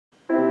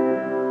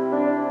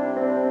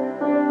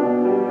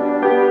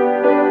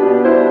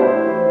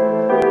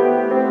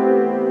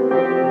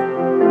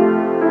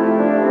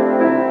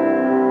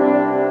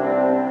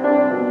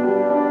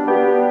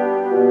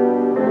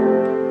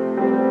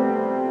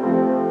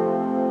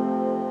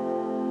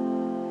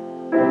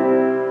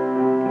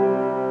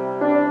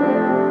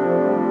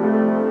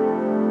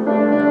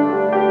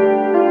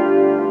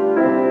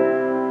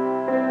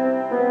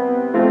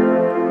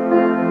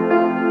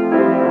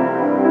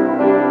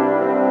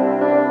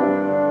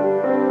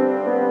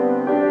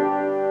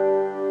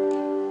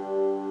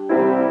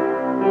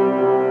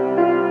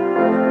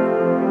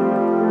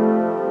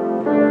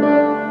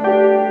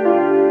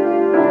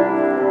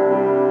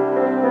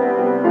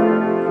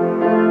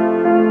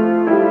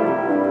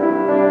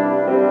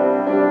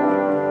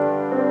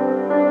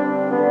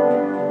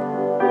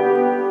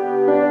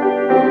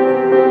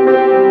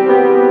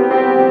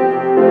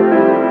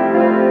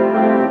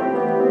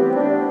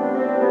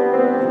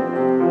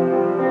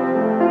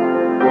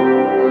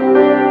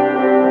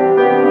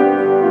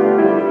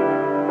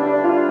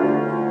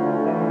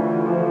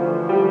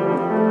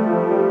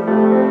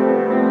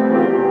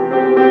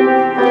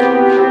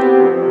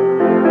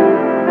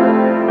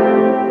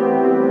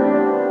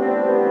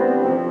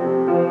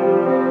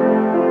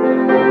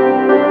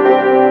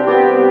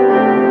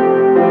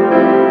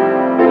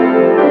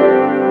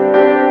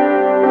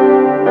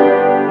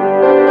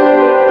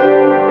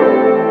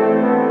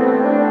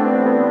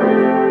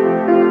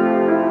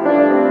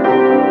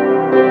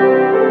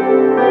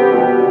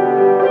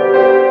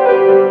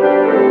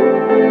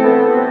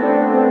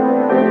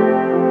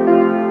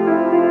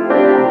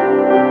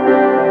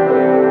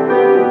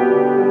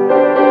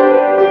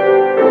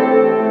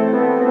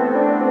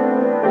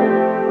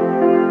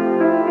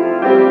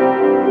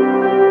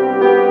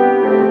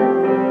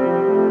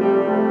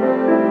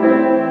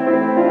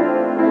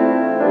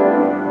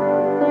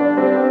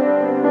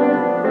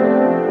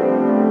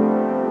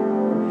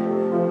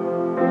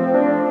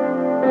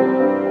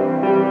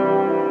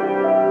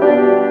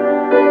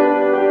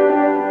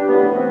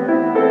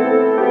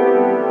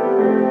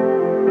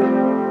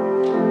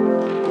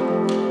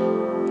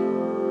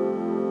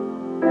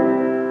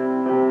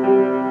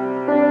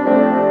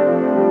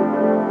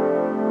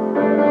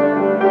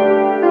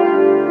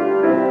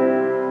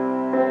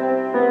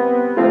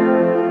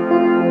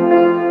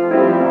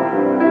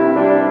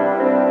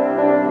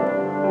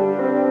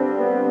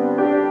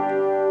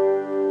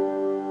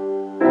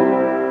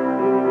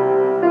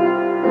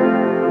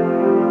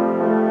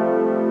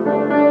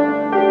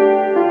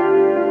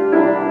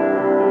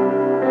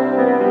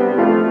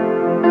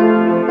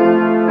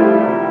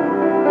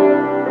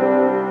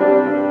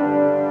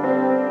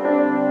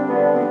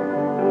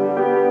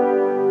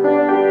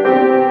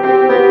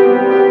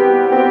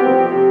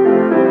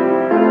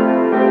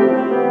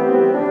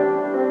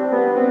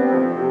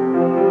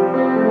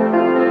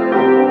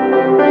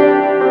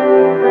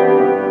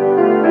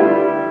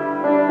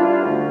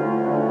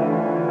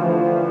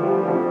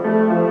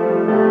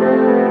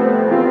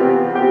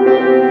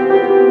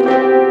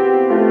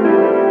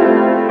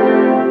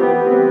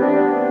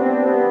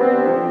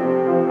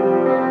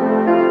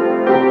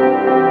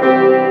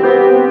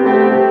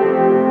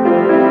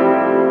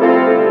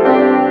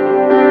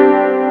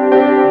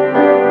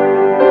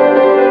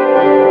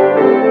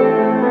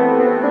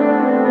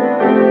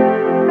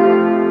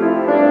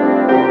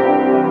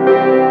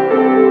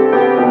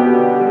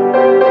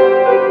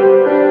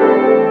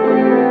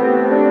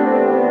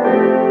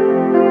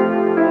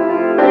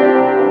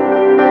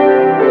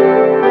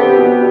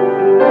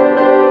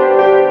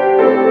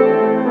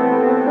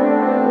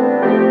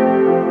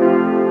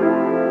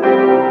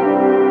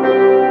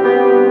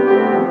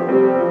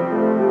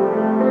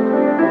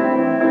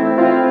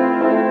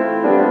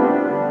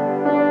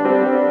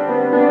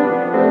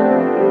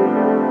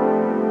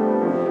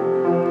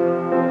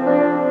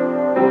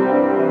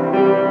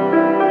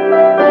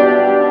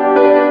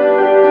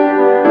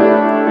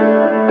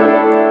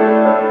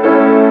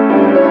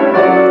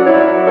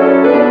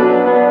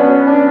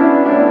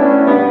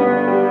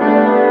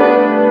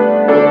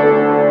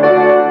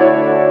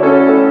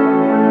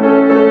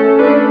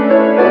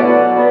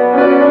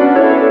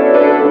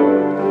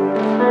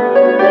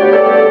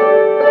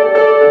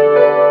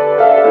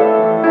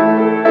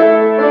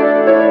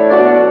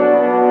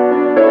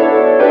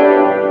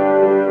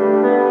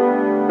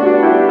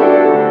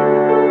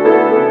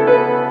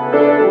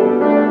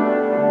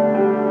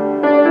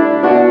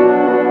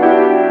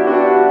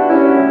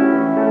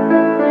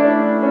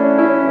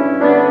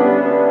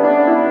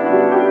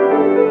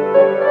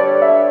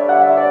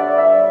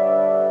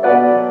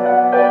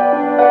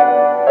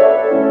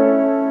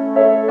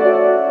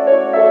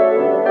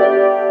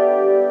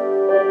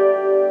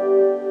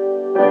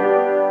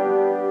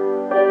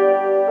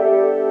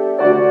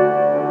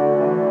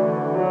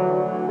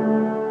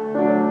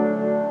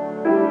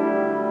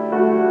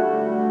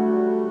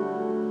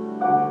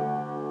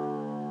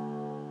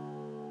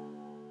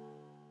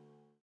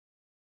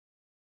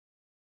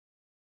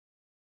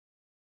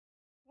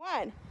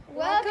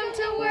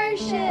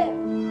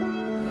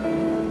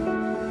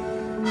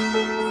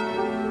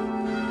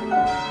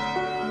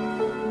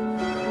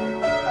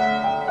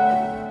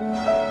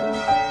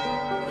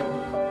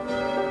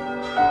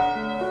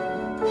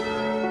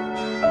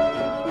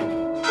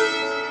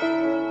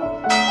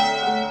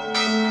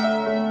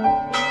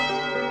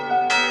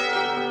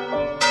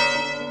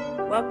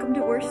Welcome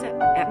to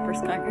worship at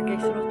First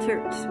Congregational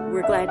Church.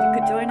 We're glad you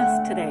could join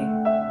us today.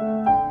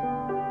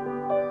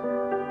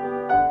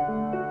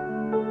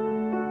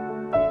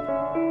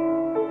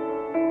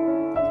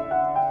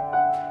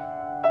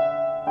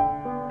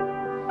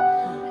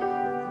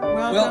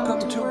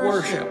 Welcome to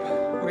worship.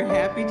 We're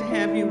happy to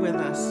have you with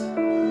us.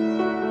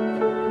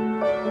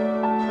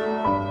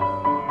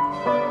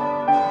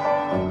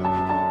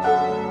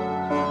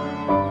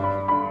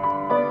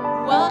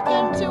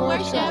 Welcome to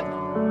worship.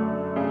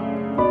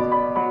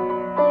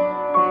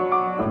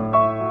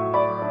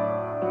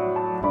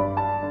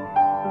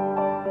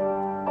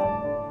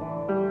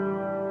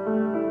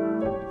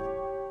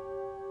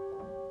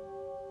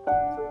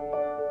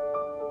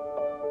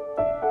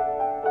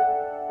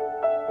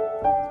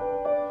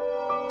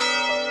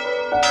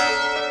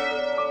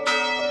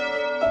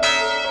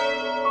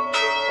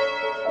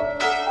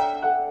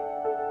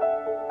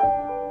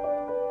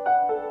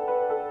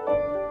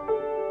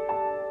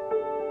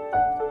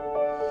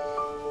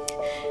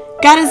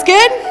 God is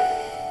good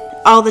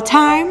all the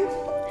time.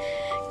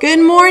 Good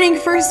morning,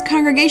 First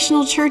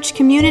Congregational Church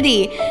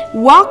community.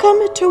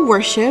 Welcome to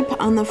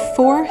worship on the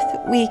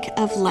 4th week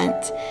of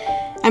Lent.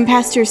 I'm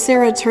Pastor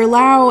Sarah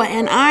Terlau,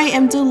 and I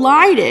am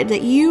delighted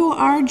that you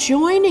are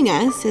joining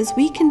us as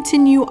we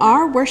continue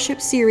our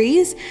worship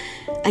series,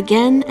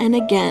 Again and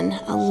Again,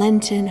 a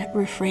Lenten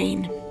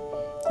Refrain.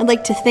 I'd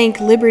like to thank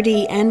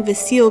Liberty and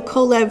Vasil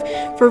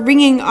Kolev for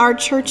ringing our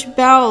church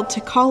bell to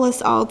call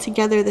us all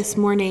together this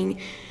morning.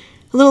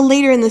 A little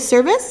later in the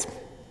service,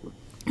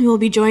 we will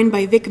be joined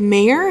by Vic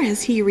Mayer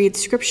as he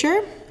reads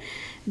scripture.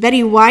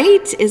 Betty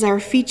White is our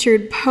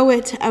featured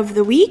poet of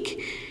the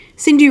week.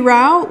 Cindy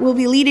Raue will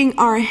be leading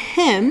our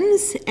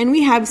hymns, and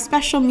we have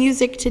special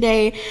music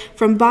today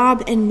from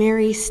Bob and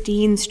Mary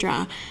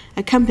Steenstra,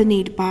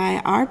 accompanied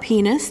by our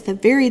pianist, the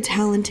very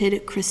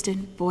talented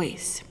Kristen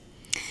Boyce.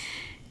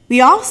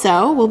 We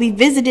also will be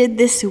visited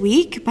this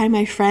week by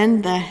my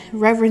friend, the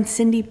Reverend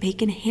Cindy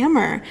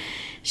Bacon-Hammer.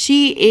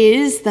 She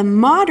is the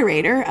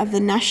moderator of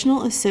the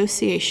National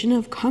Association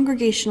of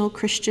Congregational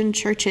Christian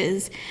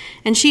Churches,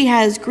 and she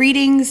has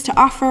greetings to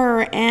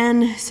offer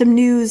and some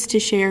news to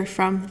share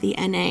from the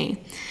NA.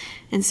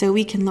 And so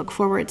we can look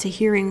forward to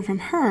hearing from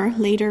her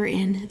later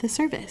in the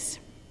service.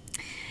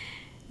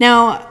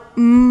 Now,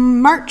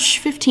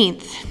 March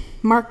 15th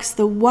marks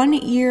the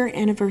 1-year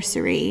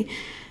anniversary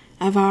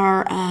of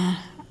our,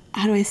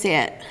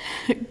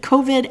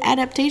 COVID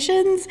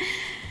adaptations.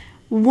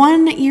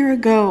 1 year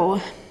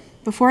ago,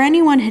 before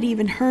anyone had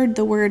even heard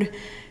the word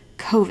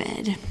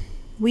COVID,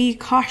 we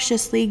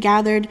cautiously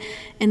gathered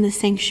in the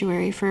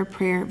sanctuary for a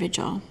prayer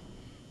vigil,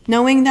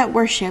 knowing that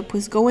worship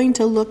was going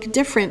to look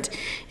different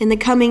in the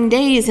coming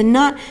days and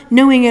not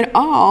knowing at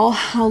all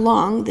how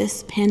long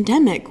this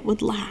pandemic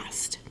would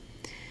last.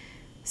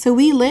 So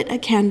we lit a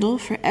candle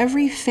for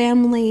every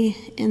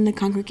family in the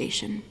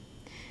congregation.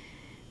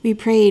 We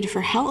prayed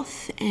for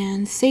health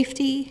and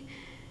safety.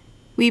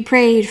 We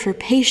prayed for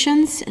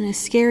patience in a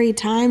scary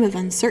time of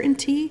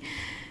uncertainty.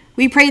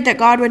 We prayed that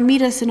God would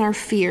meet us in our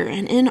fear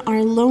and in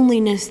our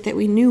loneliness that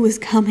we knew was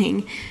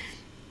coming.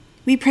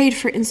 We prayed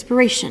for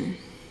inspiration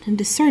and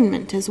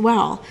discernment as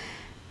well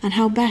on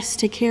how best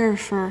to care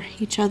for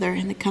each other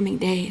in the coming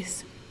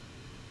days.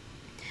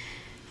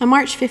 On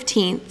March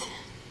 15th,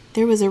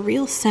 there was a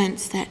real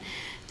sense that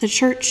the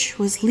church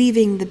was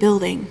leaving the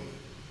building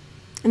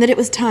and that it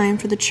was time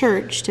for the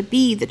church to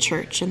be the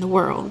church in the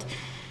world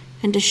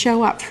and to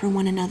show up for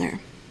one another.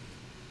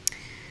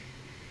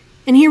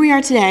 And here we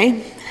are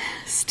today,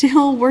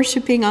 still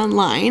worshiping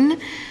online,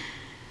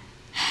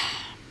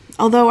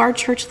 although our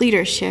church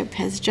leadership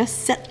has just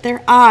set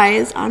their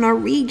eyes on our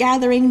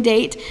regathering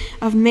date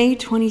of May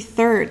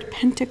 23rd,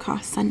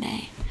 Pentecost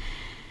Sunday.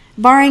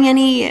 Barring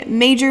any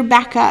major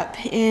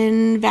backup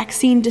in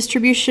vaccine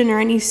distribution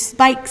or any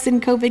spikes in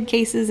COVID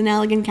cases in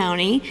Allegan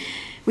County,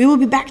 we will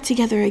be back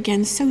together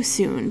again so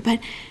soon. But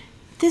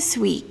this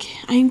week,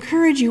 I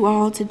encourage you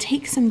all to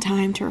take some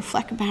time to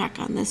reflect back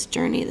on this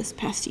journey this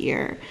past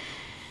year,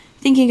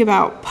 thinking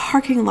about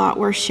parking lot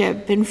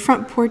worship and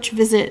front porch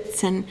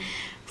visits and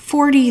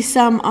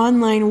 40-some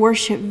online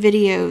worship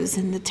videos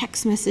and the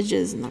text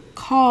messages and the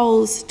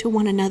calls to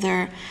one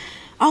another,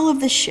 all of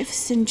the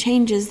shifts and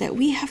changes that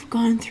we have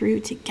gone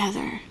through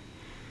together.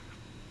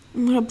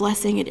 And what a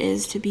blessing it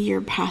is to be your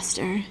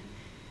pastor.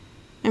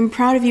 I'm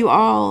proud of you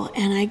all,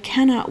 and I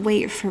cannot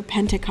wait for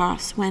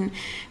Pentecost when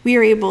we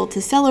are able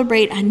to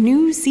celebrate a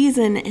new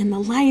season in the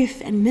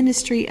life and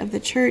ministry of the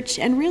church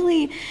and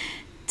really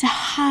to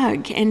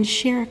hug and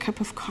share a cup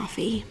of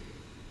coffee.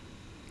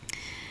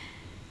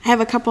 I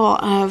have a couple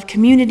of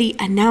community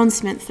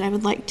announcements that I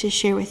would like to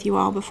share with you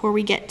all before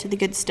we get to the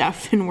good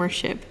stuff in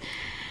worship.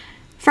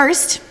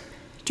 First,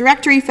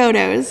 directory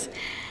photos.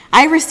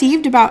 I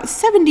received about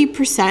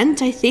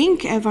 70%, I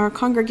think, of our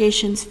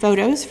congregation's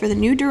photos for the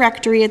new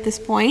directory at this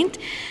point,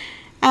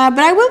 but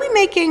I will be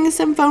making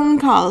some phone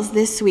calls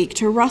this week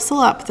to rustle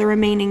up the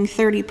remaining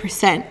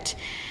 30%.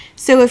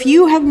 So if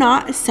you have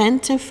not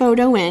sent a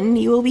photo in,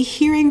 you will be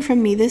hearing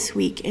from me this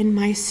week in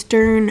my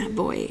stern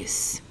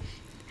voice.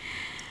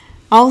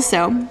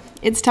 Also,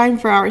 it's time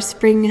for our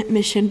spring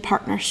mission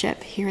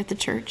partnership here at the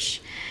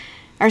church.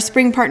 Our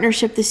spring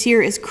partnership this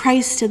year is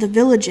Christ to the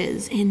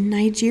Villages in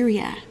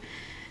Nigeria.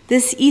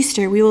 This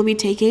Easter, we will be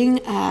taking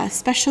a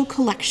special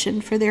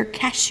collection for their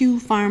cashew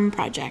farm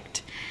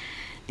project.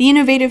 The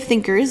innovative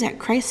thinkers at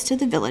Christ to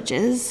the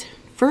Villages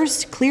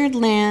first cleared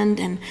land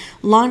and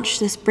launched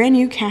this brand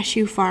new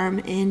cashew farm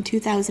in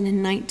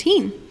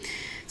 2019.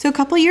 So a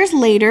couple years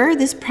later,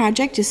 this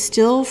project is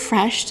still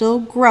fresh, still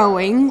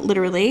growing,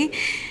 literally,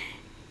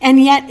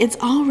 and yet it's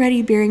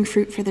already bearing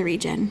fruit for the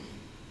region.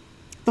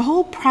 The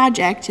whole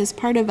project is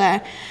part of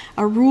a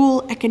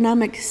rural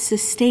economic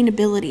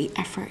sustainability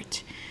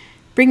effort,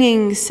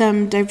 bringing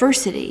some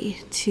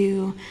diversity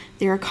to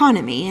their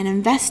economy and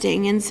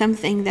investing in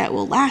something that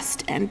will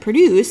last and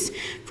produce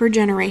for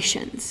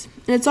generations.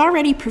 And it's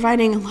already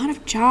providing a lot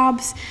of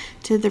jobs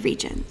to the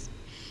region.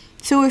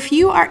 So if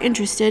you are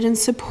interested in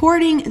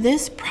supporting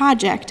this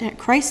project at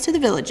Christ to the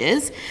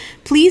Villages,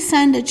 please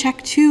send a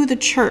check to the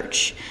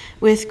church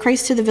with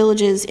Christ to the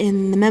Villages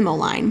in the memo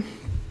line.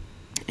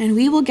 And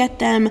we will get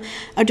them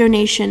a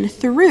donation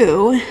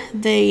through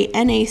the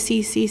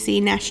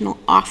NACCC National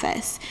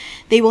Office.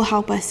 They will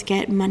help us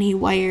get money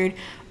wired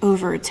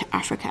over to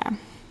Africa.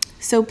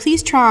 So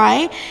please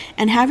try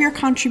and have your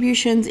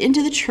contributions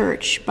into the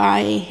church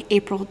by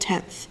April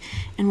 10th,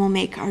 and we'll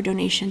make our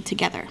donation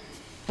together.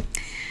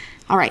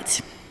 All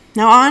right,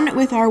 now on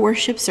with our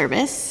worship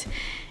service.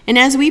 And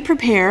as we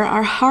prepare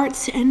our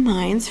hearts and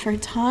minds for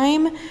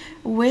time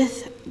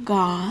with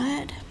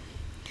God,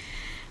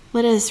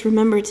 let us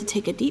remember to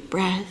take a deep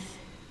breath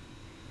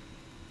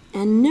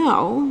and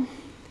know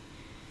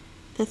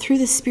that through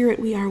the Spirit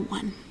we are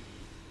one.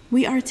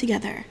 We are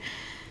together.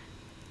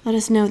 Let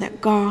us know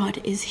that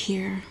God is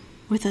here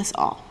with us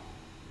all.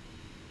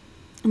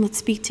 And let's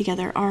speak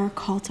together our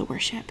call to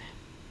worship.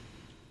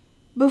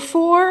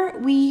 Before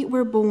we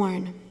were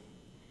born,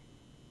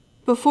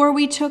 before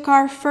we took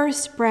our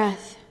first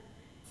breath,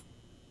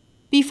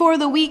 before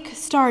the week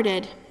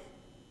started,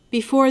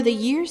 before the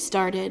year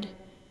started,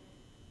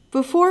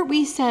 before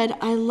we said,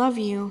 I love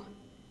you,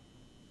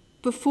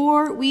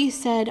 before we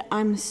said,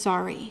 I'm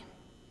sorry,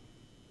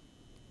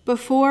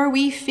 before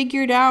we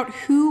figured out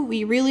who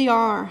we really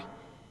are,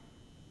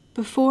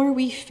 before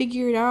we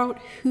figured out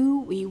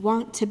who we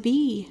want to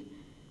be,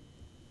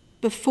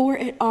 before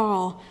it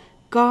all,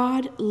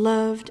 God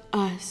loved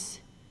us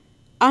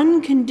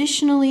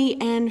unconditionally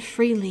and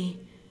freely,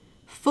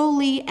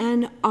 fully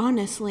and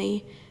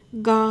honestly.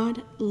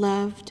 God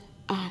loved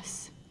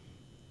us.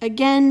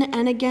 Again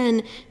and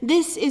again,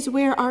 this is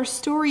where our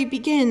story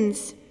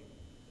begins.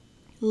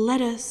 Let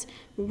us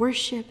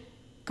worship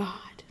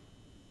God.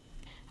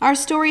 Our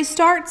story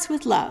starts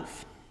with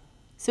love.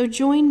 So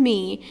join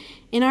me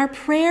in our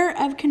prayer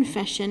of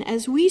confession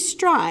as we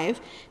strive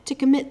to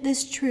commit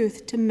this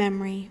truth to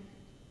memory.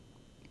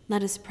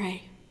 Let us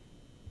pray.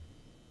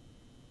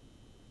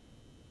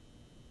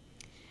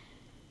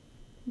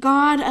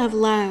 God of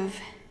love,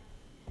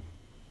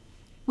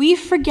 we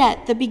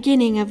forget the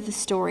beginning of the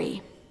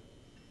story,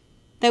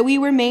 that we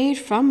were made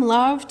from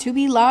love to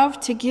be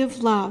loved, to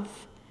give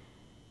love.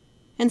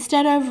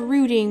 Instead of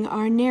rooting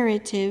our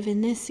narrative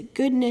in this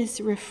goodness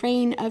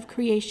refrain of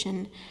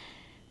creation,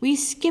 we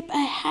skip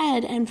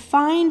ahead and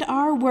find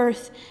our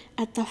worth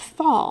at the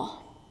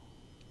fall.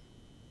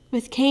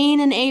 With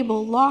Cain and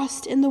Abel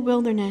lost in the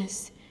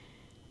wilderness,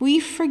 we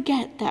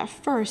forget that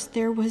first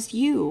there was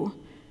you,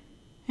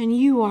 and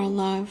you are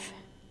love.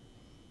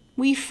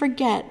 We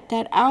forget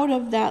that out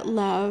of that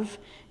love,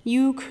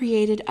 you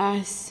created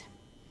us.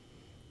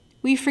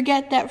 We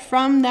forget that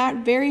from that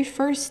very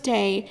first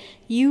day,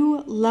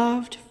 you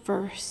loved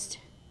first.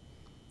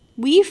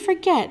 We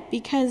forget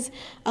because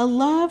a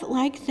love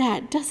like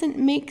that doesn't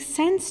make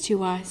sense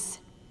to us.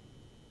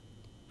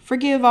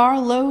 Forgive our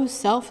low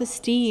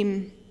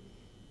self-esteem.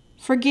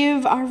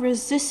 Forgive our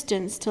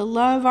resistance to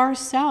love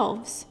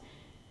ourselves.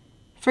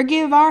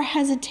 Forgive our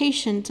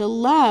hesitation to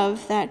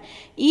love that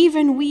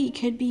even we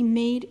could be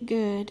made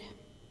good.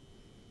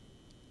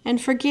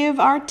 And forgive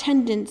our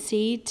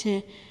tendency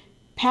to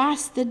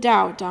pass the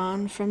doubt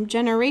on from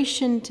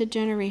generation to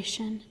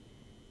generation.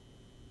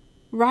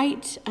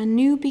 Write a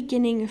new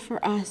beginning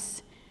for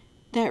us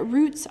that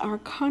roots our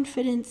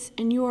confidence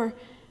in your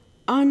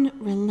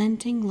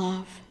unrelenting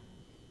love.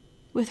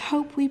 With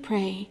hope we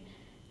pray,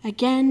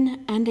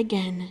 again and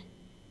again.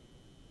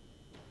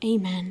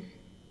 Amen.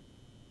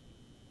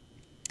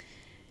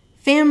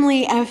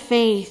 Family of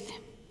faith,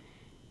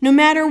 no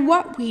matter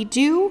what we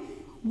do,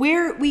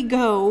 where we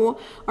go,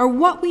 or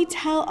what we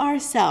tell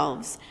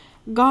ourselves,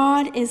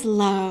 God is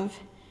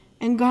love,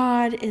 and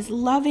God is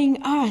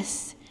loving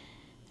us.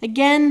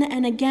 Again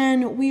and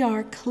again, we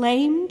are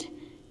claimed,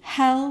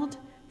 held,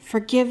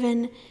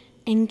 forgiven,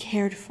 and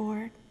cared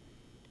for.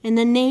 In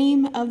the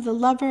name of the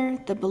lover,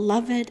 the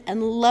beloved,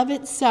 and love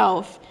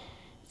itself,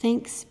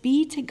 thanks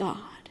be to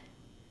God.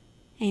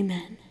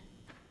 Amen.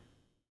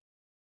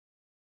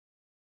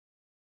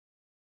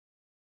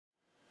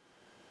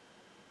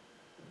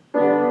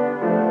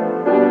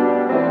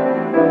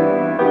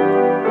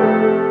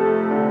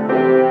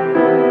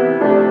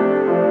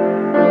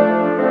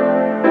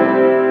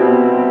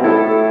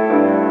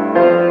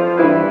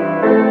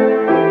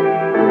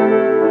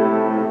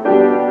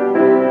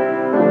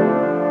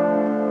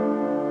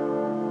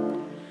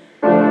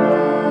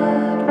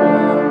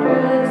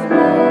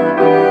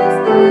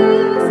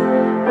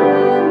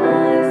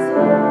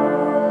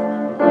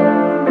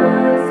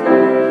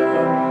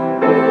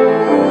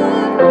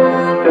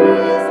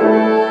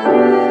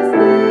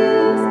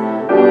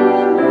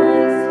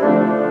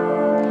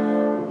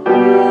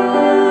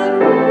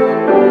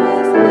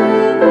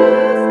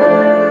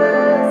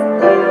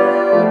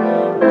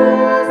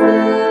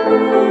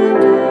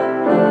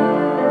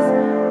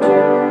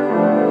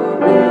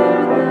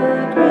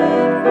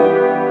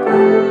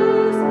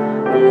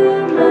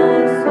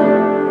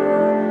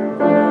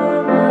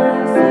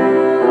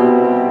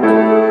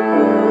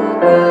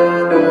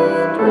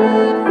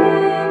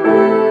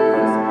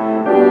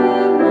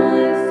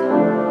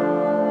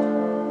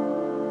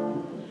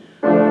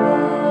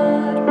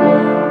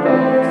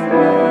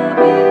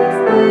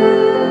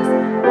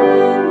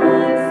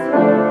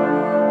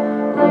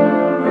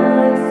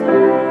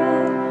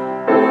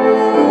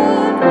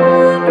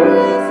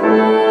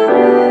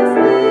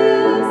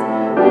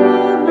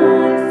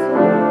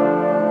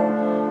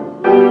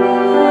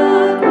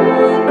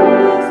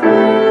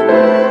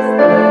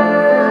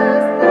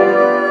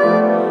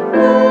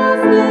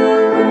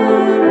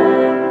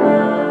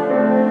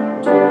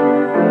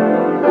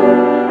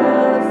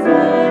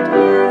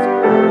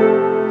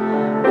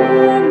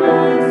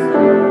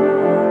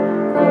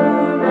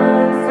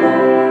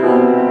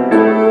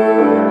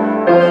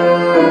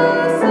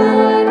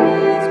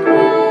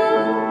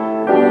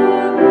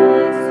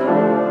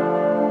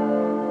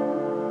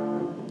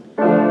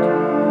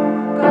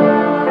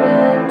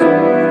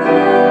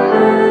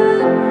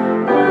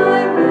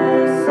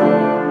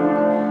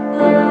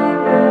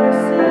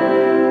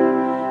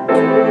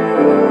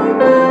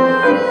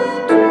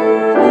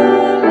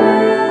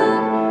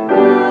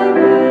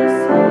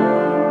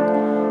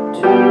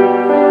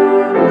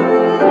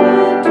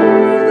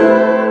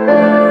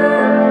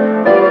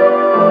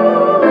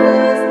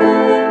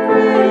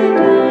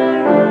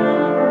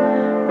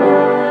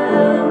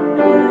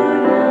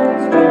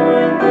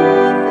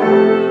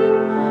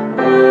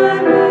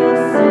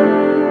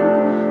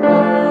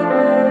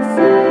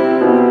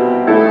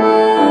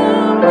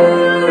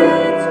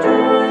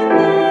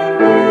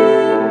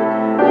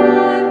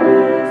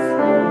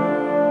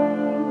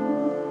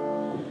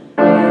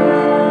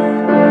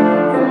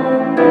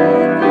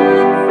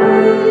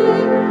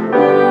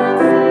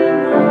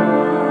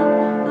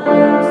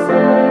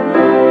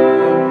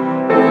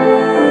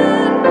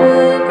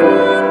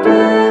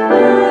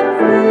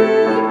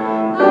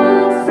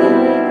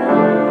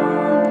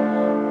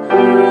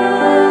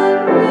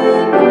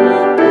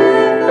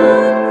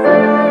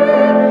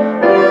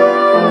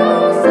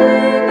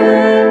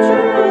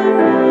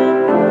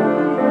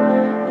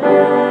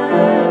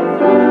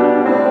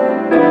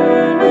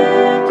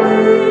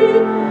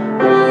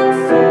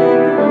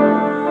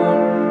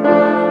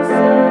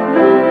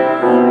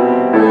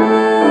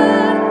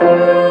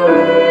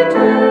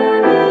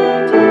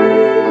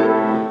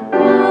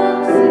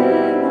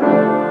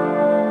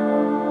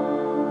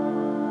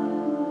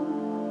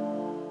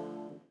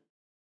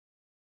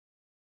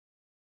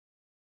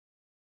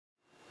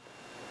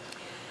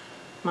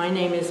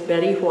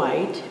 Betty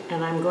White,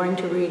 and I'm going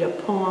to read a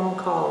poem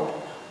called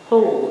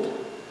Hold.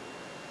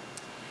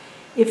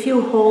 If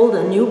you hold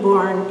a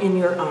newborn in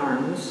your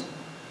arms,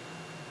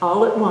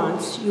 all at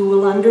once you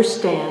will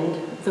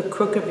understand the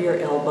crook of your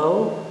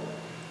elbow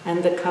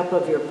and the cup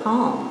of your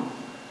palm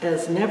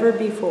as never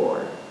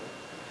before.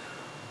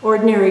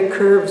 Ordinary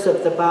curves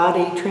of the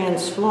body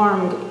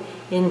transformed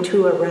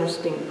into a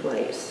resting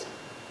place.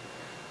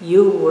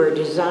 You were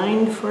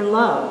designed for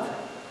love.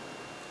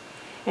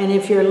 And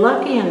if you're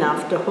lucky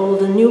enough to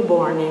hold a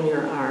newborn in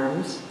your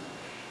arms,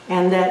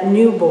 and that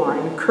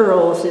newborn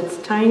curls its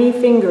tiny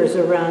fingers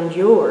around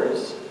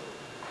yours,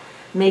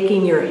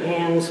 making your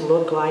hands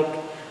look like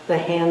the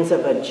hands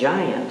of a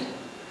giant,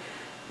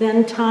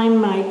 then time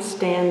might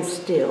stand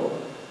still.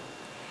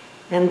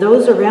 And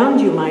those around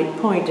you might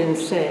point and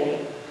say,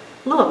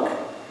 "Look,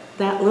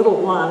 that little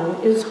one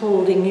is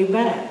holding you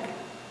back."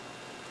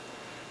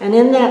 And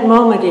in that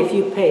moment, if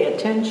you pay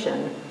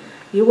attention,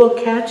 you will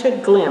catch a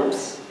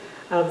glimpse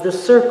of the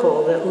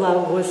circle that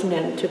love was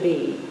meant to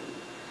be.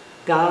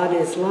 God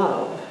is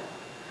love,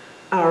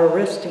 our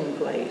resting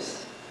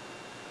place.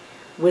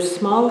 With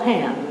small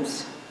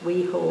hands,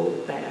 we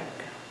hold back.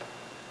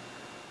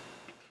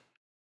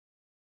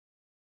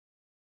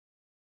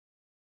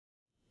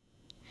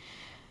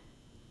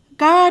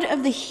 God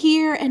of the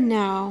here and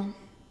now,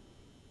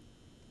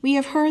 we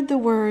have heard the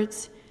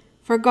words,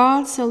 "For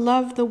God so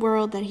loved the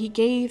world that he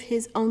gave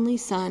his only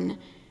Son,"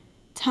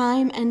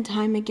 time and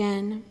time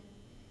again.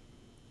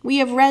 We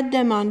have read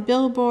them on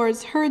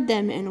billboards, heard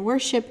them in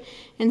worship,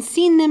 and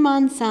seen them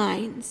on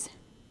signs.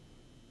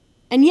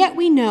 And yet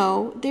we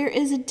know there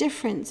is a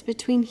difference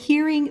between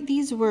hearing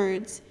these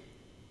words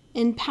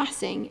in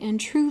passing and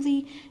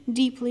truly,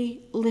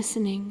 deeply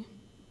listening.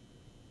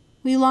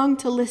 We long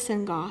to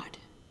listen, God.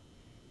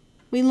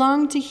 We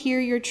long to hear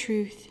your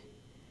truth.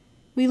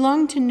 We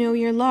long to know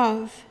your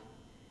love.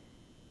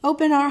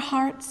 Open our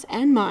hearts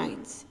and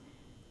minds.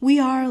 We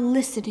are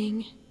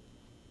listening.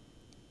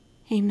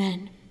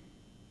 Amen.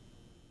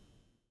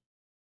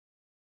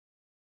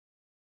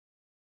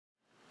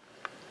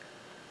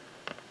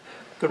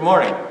 Good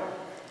morning.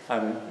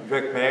 I'm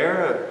Vic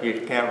Mayer.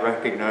 You can't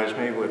recognize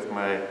me with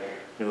my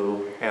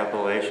new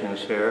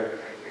appellations here.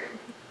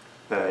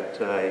 But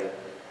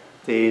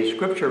the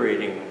scripture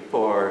reading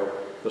for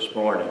this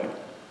morning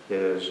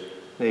is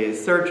the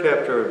 3rd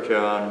chapter of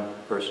John,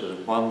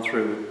 verses 1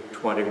 through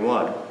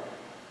 21.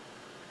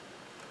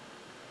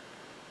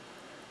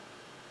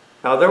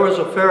 Now there was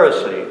a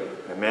Pharisee,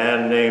 a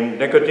man named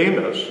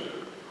Nicodemus,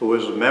 who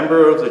was a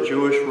member of the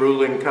Jewish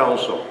ruling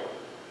council.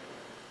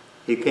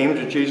 He came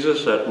to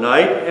Jesus at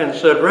night and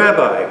said,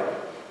 "Rabbi,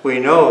 we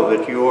know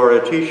that you are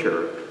a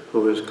teacher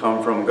who has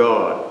come from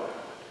God,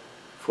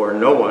 for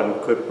no one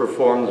could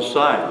perform the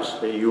signs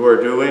that you are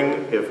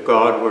doing if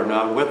God were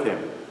not with him."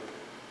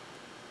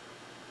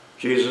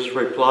 Jesus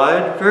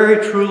replied,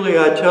 "Very truly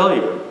I tell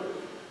you,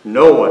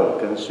 no one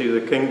can see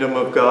the kingdom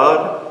of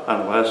God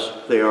unless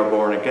they are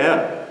born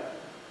again."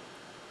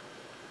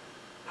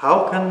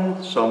 "How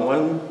can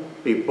someone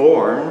be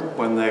born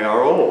when they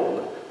are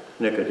old?"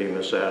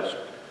 Nicodemus asked.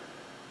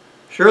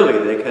 "Surely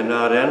they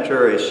cannot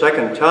enter a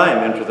second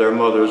time into their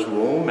mother's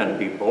womb and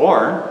be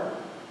born."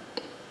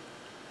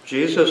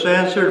 Jesus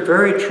answered,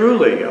 "Very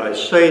truly, I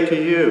say to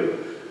you,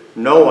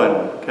 no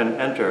one can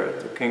enter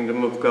the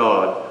kingdom of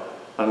God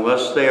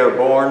unless they are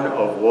born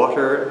of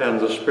water and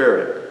the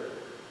Spirit.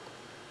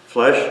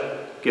 Flesh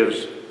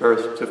gives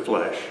birth to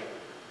flesh,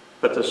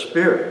 but the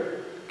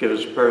Spirit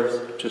gives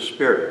birth to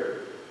spirit.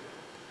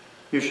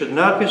 You should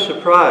not be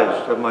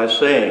surprised at my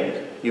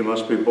saying, 'You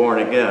must be born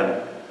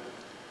again.'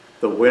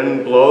 The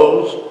wind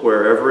blows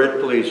wherever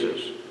it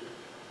pleases.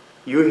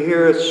 You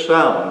hear its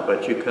sound,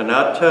 but you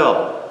cannot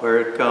tell where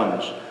it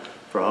comes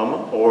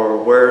from or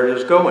where it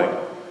is going.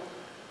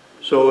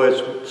 So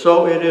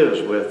it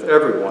is with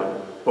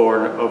everyone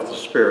born of the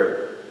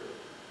Spirit."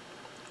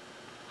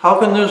 "How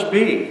can this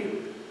be?"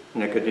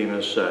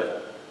 Nicodemus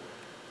said.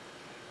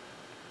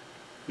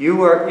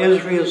 "You are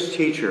Israel's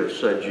teacher,"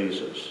 said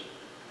Jesus.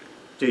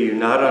 "Do you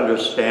not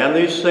understand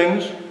these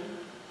things?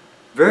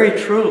 Very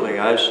truly,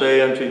 I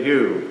say unto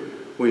you,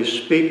 we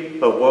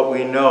speak of what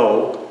we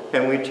know,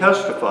 and we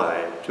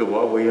testify to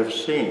what we have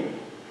seen.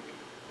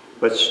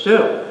 But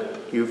still,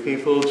 you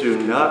people do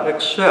not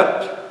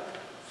accept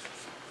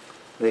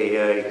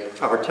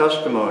our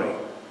testimony.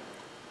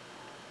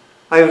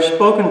 I have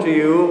spoken to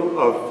you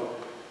of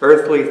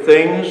earthly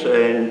things,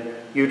 and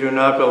you do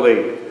not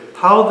believe.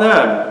 How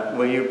then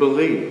will you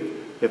believe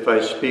if I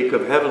speak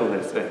of heavenly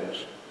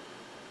things?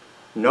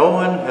 No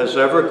one has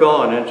ever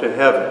gone into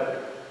heaven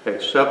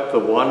except the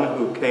one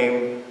who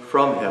came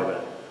from heaven,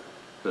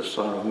 the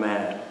Son of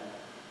Man.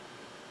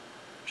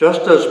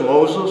 Just as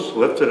Moses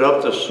lifted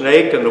up the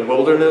snake in the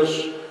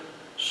wilderness,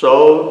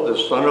 so the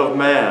Son of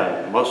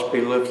Man must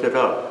be lifted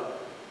up,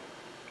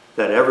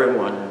 that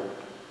everyone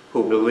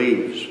who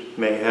believes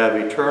may have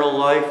eternal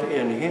life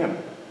in him.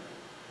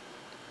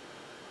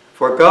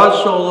 For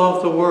God so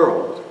loved the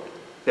world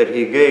that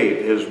he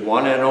gave his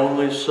one and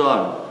only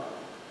Son,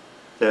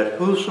 that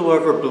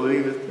whosoever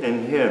believeth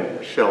in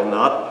him shall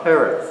not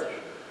perish,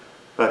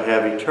 but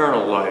have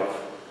eternal life.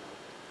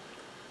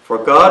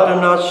 For God did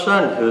not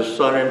send his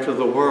Son into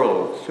the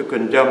world to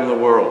condemn the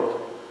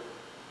world,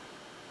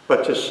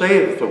 but to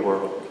save the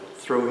world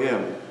through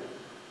him.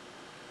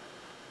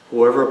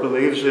 Whoever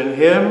believes in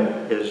him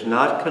is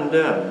not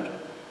condemned,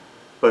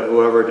 but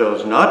whoever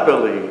does not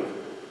believe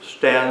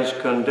stands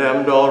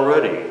condemned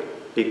already,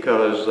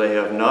 because they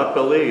have not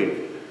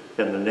believed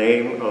in the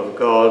name of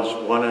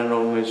God's one and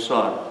only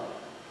Son.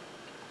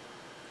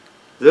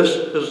 This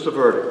is the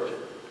verdict.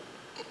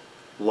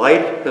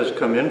 Light has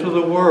come into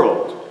the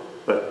world,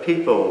 but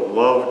people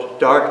loved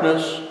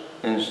darkness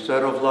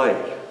instead of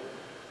light,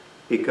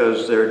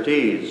 because their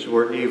deeds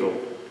were evil.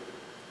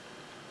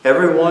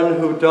 Everyone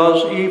who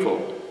does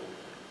evil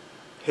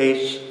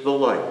hates the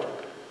light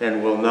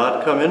and will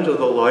not come into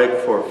the light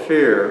for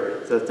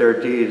fear that their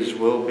deeds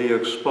will be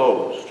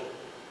exposed.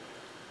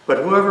 But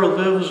whoever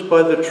lives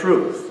by the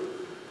truth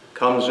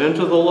comes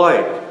into the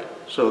light,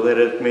 so that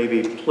it may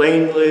be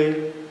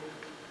plainly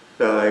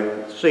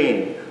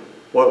seen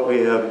what we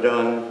have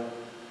done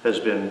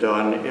has been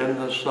done in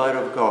the sight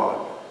of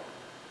God.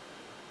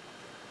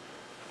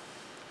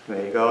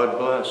 May God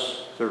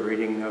bless the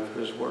reading of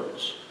his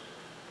words.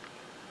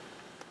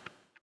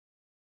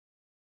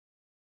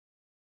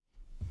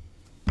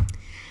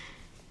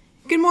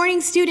 Good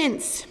morning,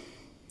 students.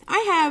 I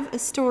have a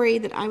story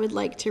that I would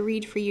like to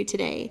read for you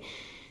today.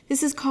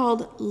 This is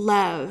called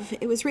Love.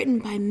 It was written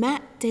by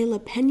Matt de la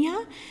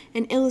Pena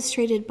and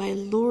illustrated by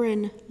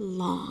Lauren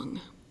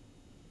Long.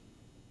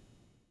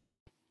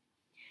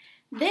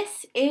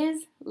 This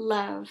is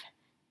Love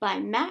by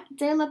Matt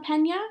de la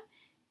Pena,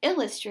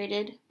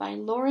 illustrated by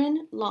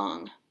Lauren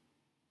Long.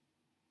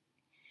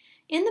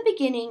 In the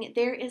beginning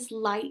there is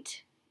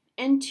light,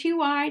 and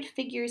two-eyed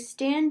figures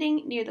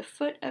standing near the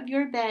foot of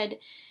your bed,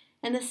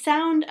 and the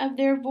sound of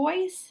their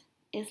voice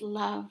is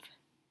love.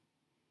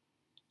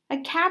 A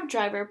cab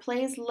driver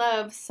plays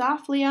love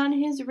softly on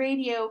his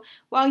radio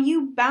while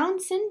you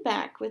bounce in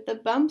back with the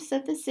bumps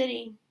of the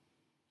city.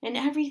 And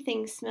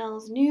everything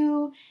smells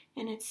new,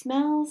 and it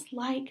smells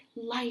like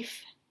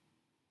life.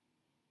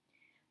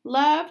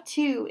 Love,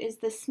 too, is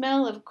the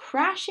smell of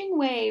crashing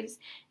waves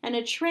and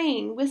a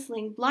train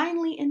whistling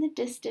blindly in the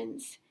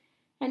distance.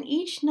 And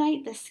each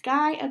night the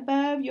sky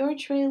above your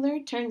trailer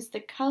turns the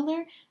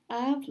color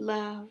of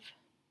love.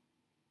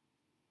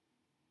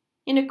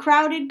 In a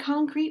crowded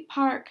concrete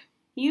park,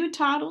 you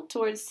toddle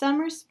towards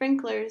summer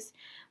sprinklers,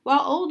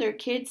 while older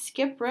kids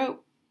skip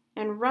rope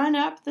and run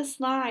up the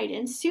slide,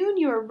 and soon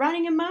you are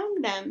running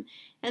among them,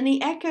 and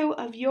the echo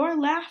of your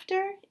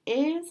laughter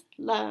is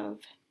love.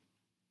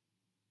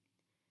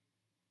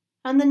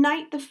 On the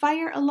night the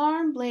fire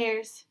alarm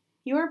blares,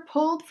 you are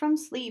pulled from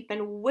sleep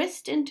and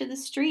whisked into the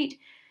street,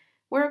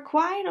 where a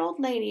quiet old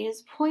lady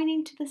is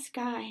pointing to the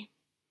sky.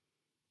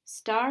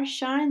 Stars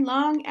shine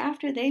long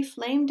after they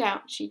flamed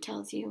out, she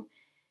tells you,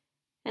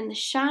 and the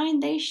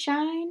shine they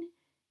shine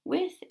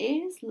with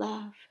is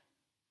love.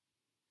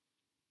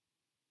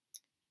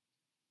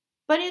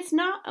 But it's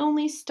not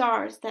only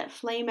stars that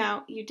flame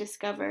out, you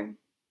discover.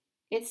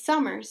 It's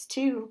summers,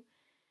 too,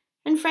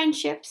 and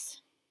friendships,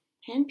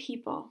 and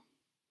people.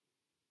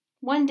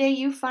 One day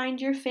you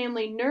find your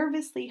family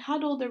nervously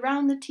huddled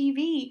around the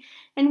TV,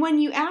 and when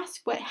you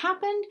ask what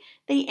happened,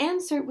 they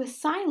answer with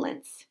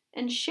silence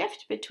and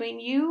shift between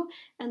you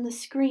and the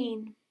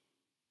screen.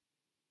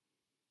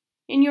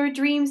 In your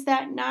dreams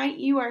that night,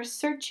 you are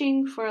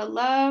searching for a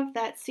love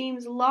that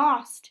seems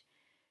lost.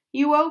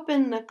 You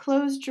open the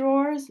closed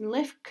drawers and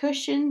lift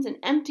cushions and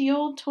empty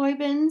old toy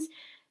bins,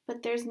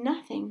 but there's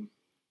nothing.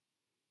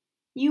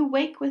 You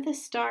wake with a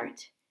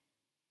start,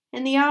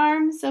 in the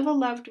arms of a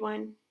loved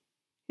one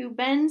who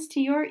bends to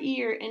your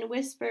ear and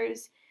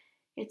whispers,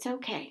 "It's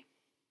okay,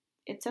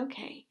 it's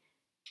okay,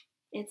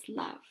 it's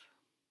love."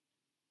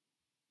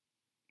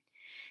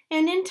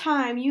 And in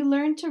time, you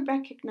learn to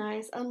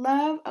recognize a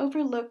love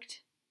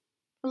overlooked,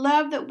 a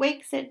love that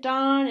wakes at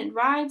dawn and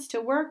rides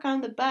to work on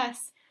the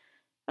bus,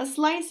 a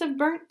slice of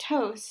burnt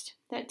toast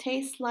that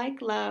tastes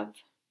like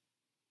love.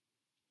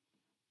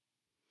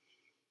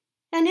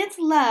 And it's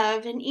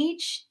love in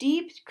each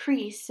deep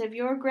crease of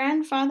your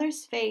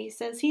grandfather's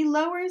face as he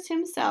lowers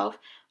himself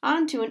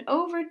onto an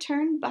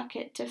overturned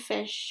bucket to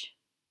fish.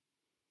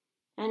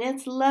 And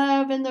it's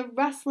love in the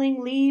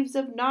rustling leaves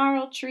of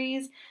gnarled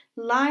trees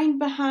lined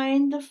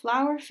behind the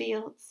flower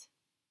fields.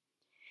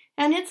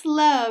 And it's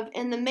love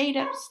in the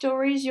made-up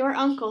stories your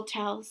uncle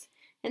tells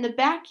in the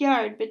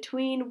backyard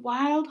between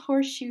wild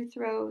horseshoe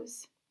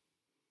throws.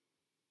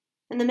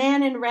 And the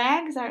man in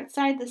rags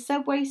outside the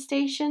subway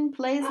station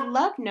plays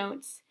love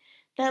notes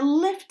that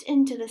lift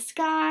into the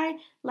sky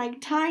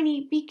like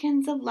tiny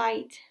beacons of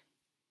light.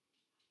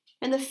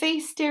 And the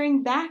face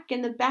staring back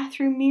in the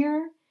bathroom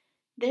mirror,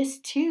 this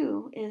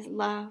too is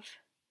love.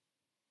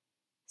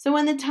 So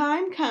when the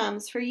time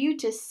comes for you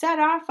to set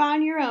off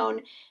on your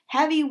own,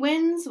 heavy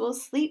winds will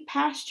sweep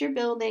past your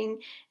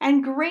building,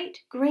 and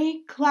great gray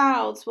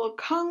clouds will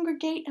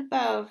congregate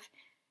above.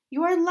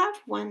 Your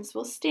loved ones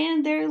will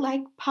stand there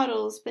like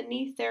puddles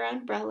beneath their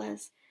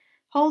umbrellas,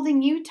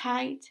 holding you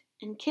tight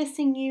and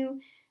kissing you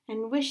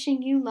and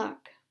wishing you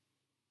luck.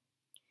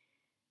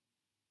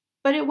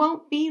 But it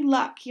won't be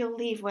luck you'll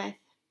leave with,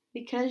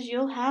 because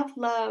you'll have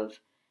love.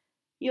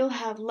 You'll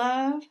have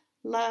love,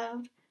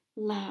 love,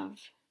 love.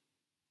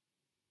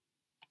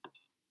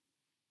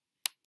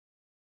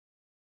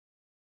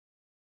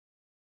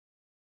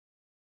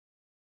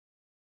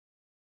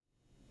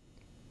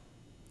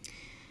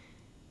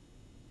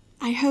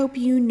 I hope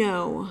you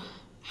know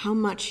how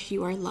much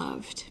you are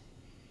loved.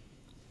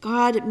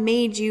 God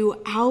made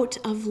you out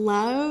of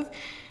love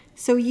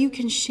so you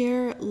can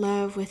share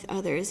love with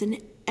others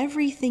in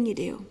everything you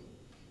do.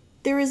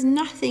 There is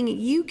nothing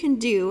you can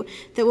do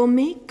that will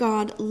make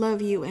God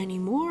love you any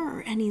more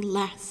or any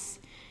less,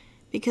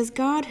 because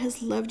God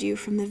has loved you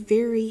from the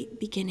very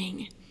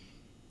beginning.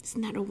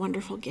 Isn't that a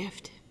wonderful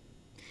gift?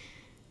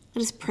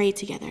 Let us pray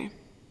together.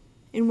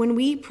 And when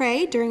we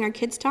pray during our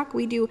kids' talk,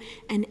 we do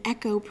an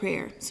echo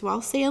prayer. So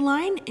I'll say a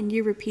line and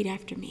you repeat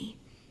after me.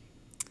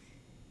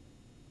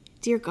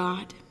 Dear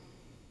God,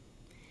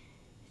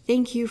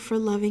 thank you for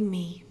loving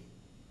me,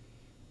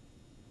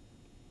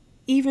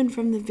 even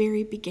from the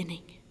very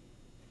beginning.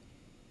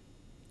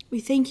 We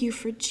thank you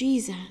for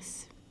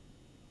Jesus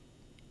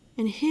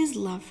and his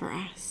love for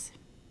us.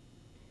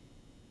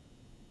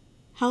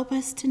 Help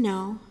us to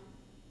know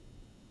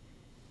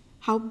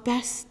how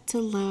best to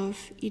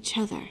love each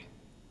other.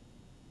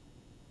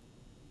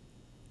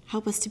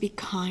 Help us to be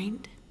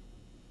kind.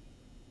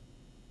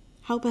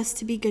 Help us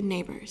to be good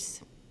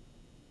neighbors.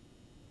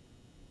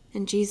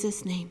 In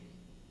Jesus' name,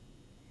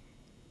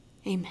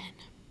 amen.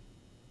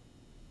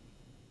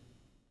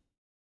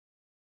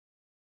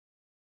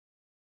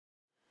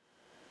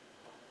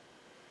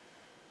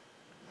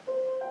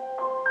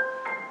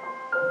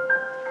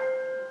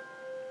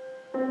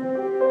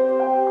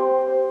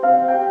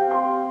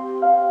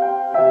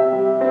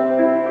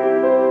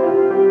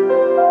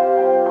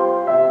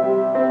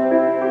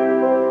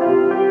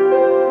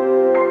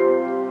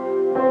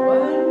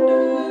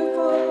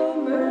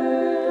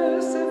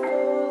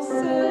 Merciful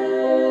Savior,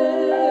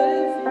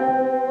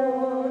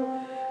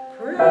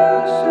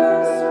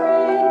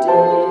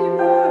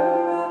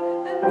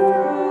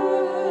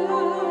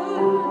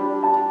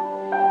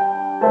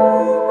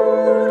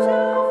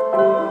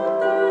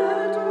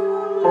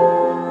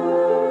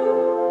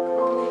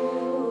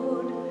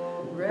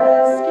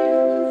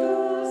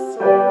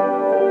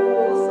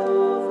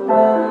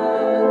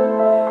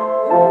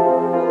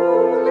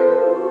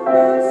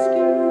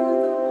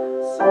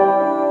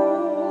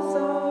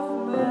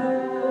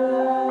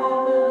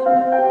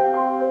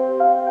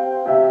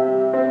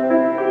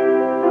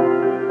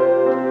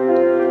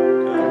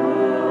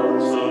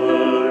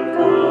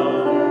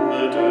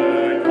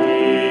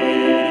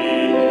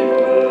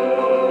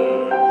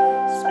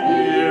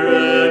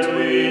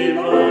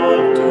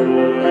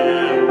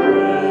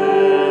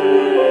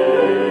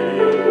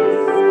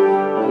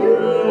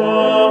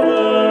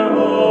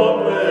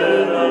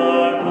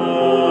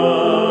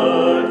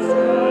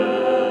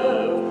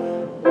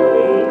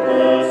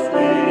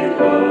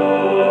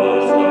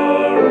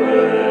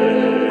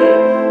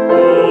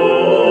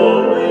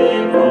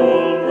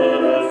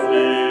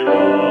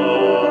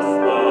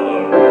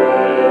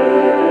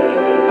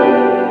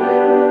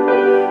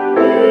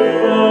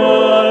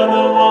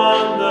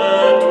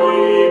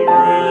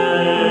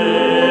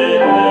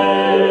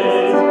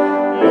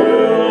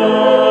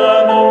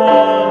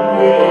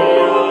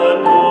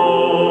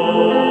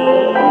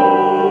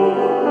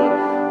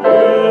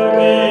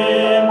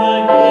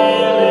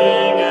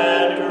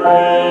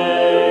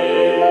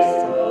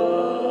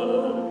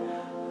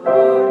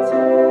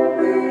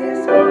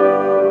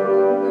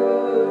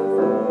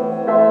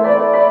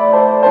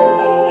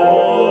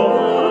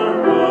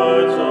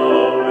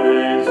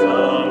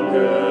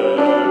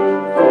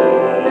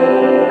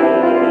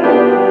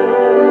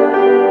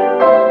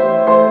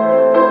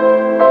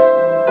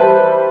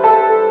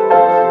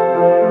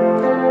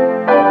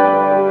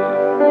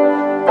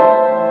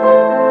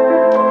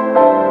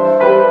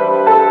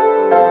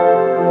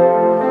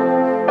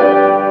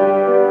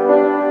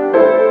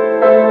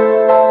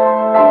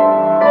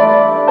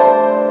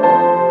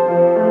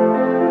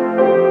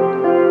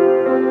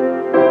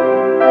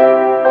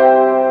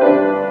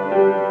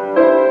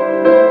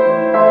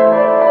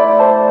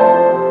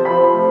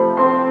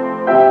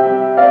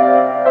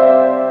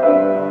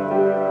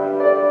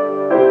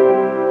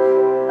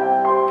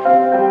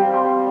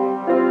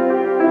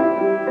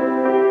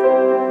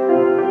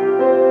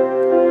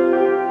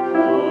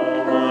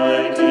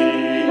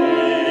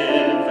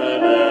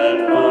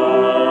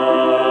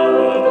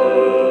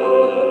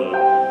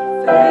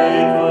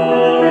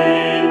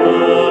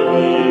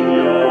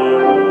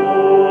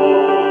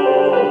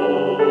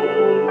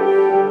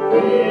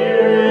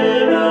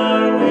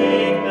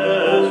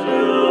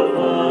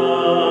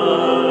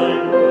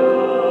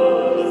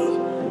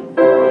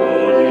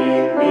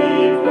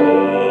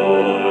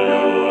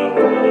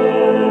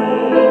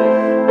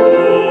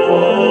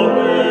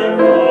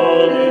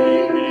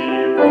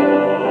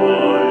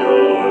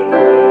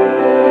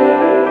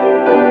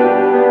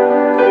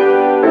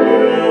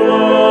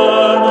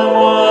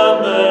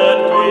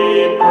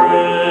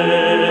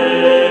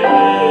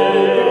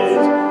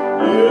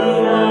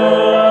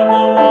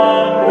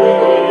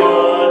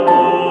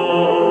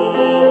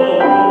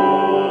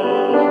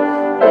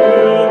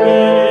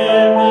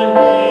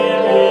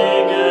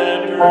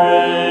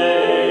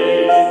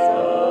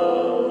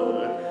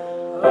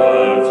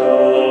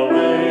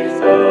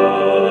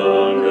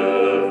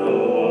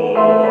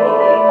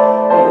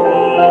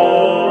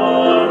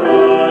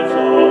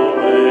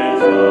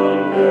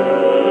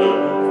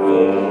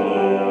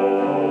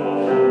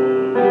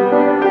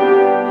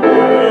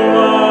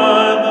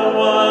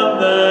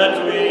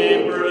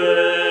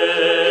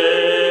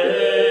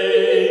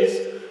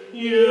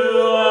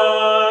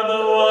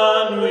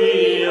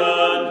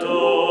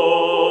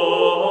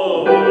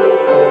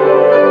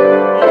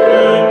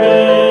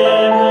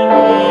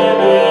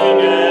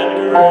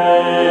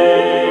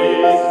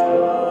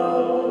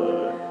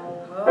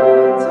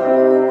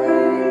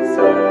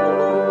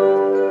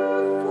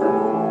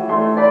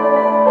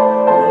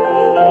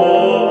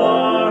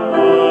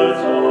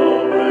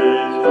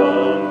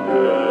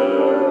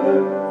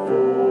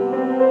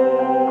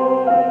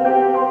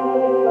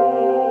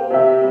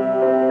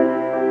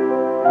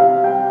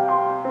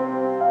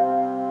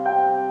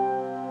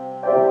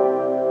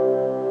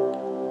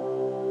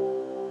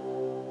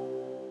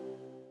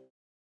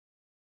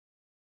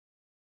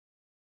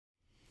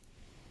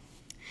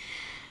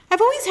 I've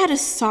always had a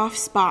soft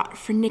spot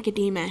for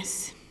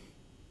Nicodemus.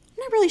 I'm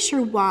not really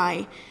sure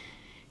why.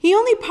 He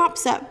only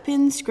pops up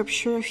in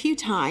Scripture a few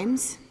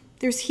times.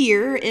 There's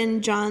here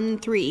in John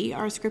 3,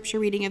 our Scripture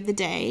reading of the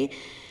day.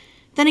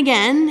 Then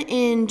again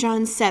in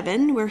John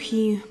 7, where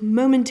he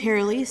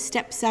momentarily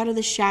steps out of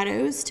the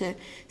shadows to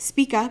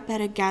speak up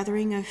at a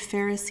gathering of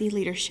Pharisee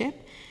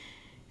leadership.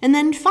 And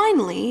then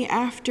finally,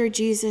 after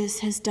Jesus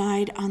has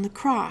died on the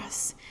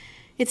cross,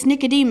 it's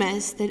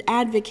Nicodemus that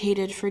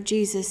advocated for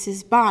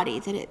Jesus' body,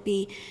 that it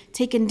be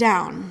taken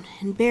down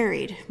and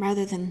buried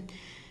rather than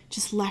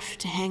just left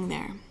to hang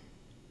there.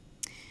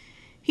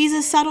 He's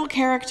a subtle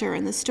character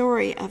in the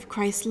story of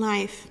Christ's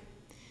life.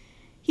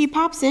 He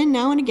pops in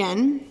now and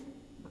again,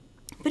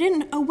 but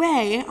in a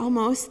way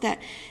almost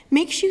that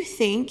makes you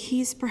think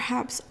he's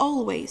perhaps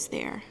always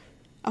there,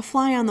 a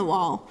fly on the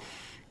wall,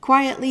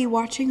 quietly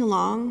watching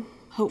along,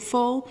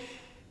 hopeful,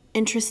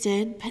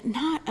 interested, but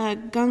not a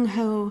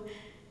gung-ho,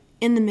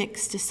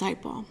 in-the-mix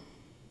disciple.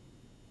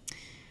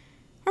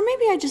 Or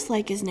maybe I just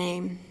like his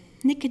name,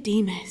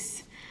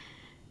 Nicodemus.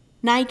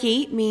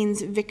 Nike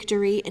means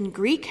victory in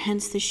Greek,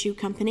 hence the shoe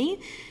company,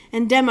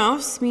 and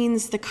demos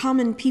means the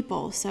common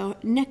people, so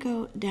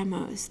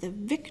Nicodemus, the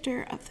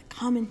victor of the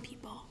common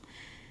people.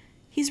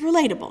 He's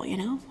relatable,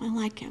 I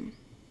like him.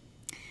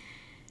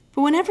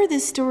 But whenever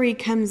this story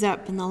comes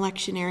up in the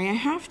lectionary, I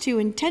have to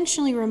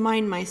intentionally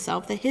remind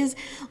myself that his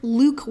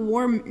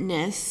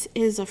lukewarmness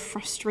is a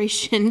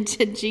frustration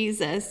to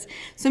Jesus,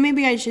 so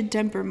maybe I should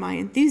temper my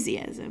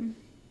enthusiasm.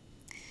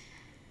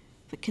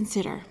 But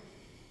consider,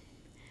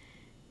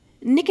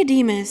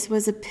 Nicodemus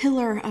was a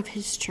pillar of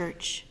his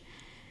church.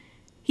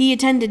 He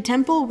attended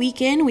temple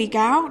week in, week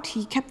out.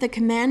 He kept the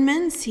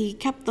commandments. He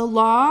kept the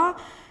law.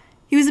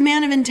 He was a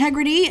man of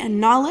integrity and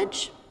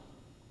knowledge.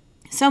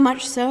 So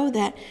much so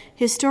that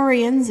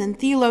historians and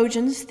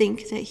theologians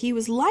think that he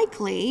was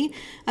likely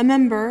a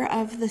member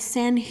of the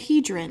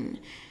Sanhedrin,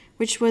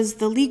 which was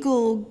the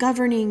legal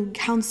governing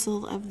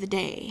council of the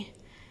day.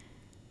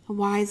 A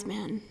wise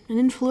man, an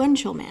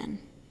influential man.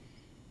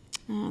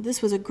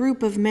 This was a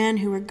group of men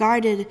who were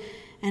guarded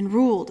and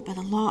ruled by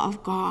the law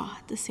of God,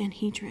 the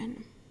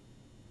Sanhedrin.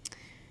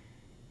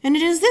 And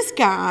it is this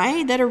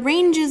guy that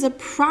arranges a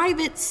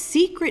private,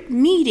 secret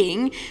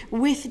meeting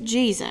with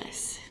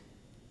Jesus,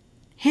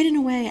 hidden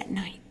away at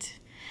night.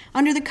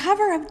 Under the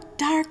cover of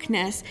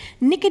darkness,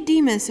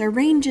 Nicodemus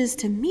arranges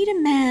to meet a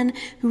man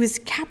who has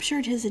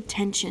captured his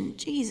attention,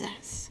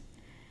 Jesus.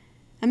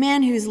 A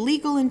man whose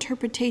legal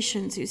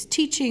interpretations, whose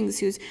teachings,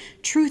 whose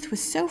truth was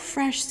so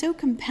fresh, so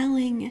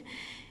compelling,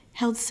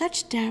 held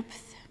such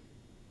depth.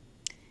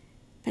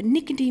 But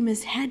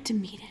Nicodemus had to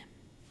meet him.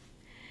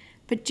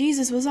 But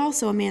Jesus was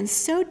also a man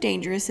so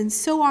dangerous and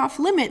so off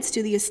limits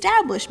to the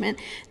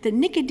establishment that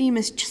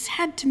Nicodemus just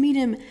had to meet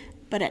him,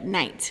 but at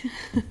night.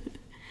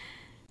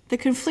 The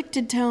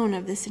conflicted tone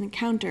of this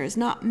encounter is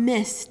not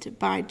missed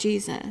by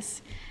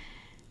Jesus.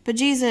 But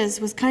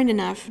Jesus was kind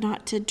enough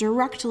not to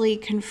directly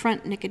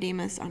confront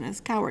Nicodemus on his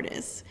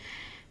cowardice.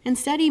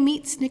 Instead, he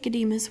meets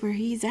Nicodemus where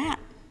he's at.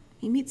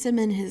 He meets him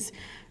in his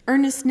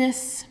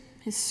earnestness,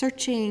 his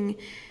searching,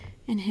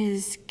 and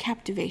his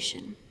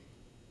captivation.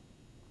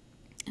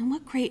 And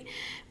what great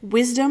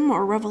wisdom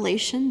or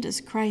revelation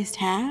does Christ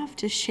have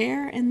to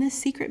share in this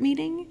secret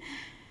meeting?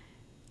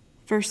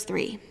 Verse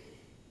 3.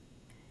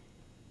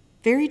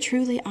 Very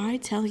truly I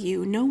tell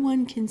you, no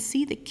one can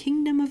see the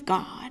kingdom of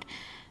God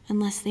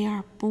unless they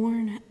are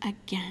born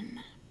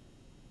again.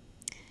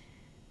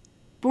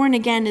 Born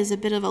again is a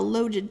bit of a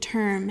loaded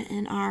term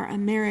in our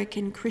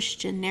American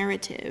Christian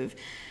narrative.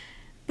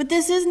 But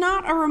this is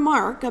not a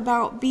remark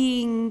about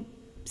being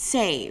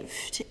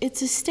saved.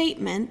 It's a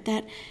statement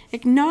that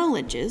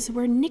acknowledges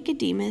where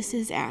Nicodemus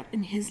is at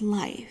in his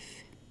life.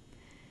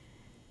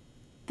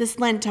 This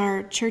Lent,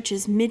 our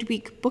church's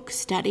midweek book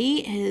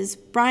study is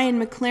Brian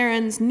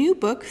McLaren's new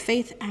book,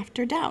 Faith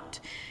After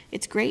Doubt.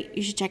 It's great.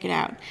 You should check it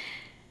out.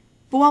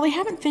 But while we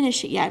haven't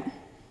finished it yet,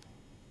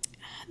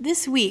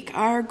 this week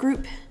our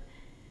group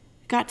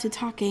got to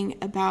talking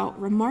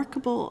about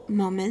remarkable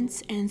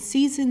moments and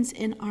seasons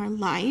in our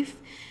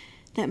life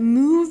that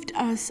moved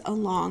us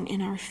along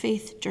in our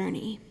faith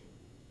journey.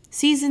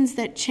 Seasons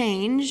that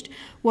changed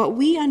what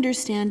we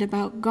understand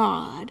about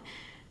God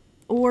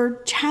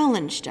or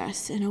challenged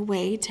us in a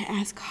way to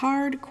ask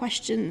hard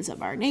questions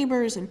of our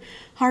neighbors and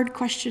hard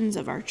questions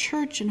of our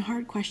church and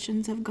hard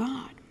questions of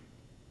God.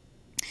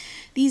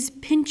 These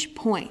pinch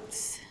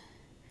points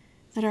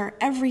that are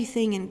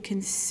everything and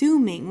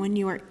consuming when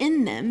you are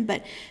in them,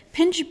 but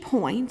pinch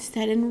points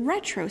that in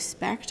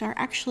retrospect are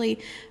actually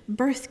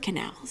birth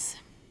canals.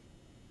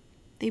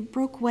 They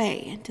broke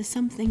way into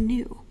something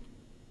new.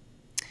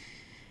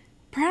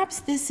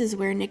 Perhaps this is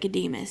where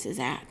Nicodemus is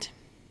at.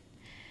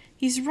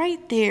 He's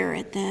right there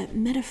at the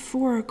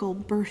metaphorical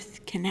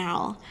birth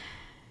canal.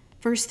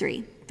 Verse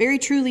 3, very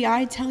truly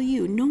I tell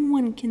you, no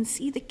one can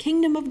see the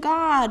kingdom of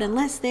God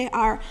unless they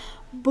are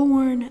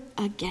born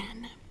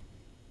again.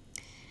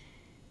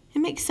 It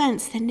makes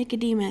sense that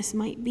Nicodemus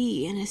might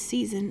be in a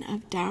season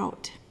of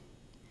doubt.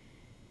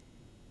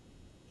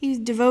 He's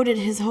devoted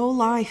his whole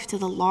life to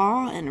the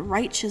law and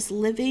righteous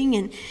living,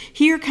 and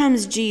here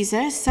comes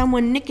Jesus,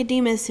 someone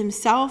Nicodemus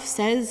himself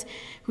says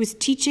whose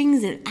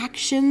teachings and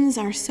actions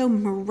are so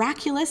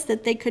miraculous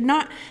that they could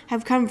not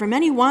have come from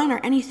anyone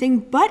or anything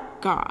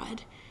but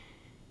God.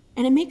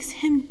 And it makes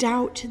him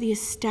doubt the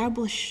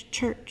established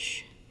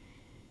church.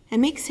 It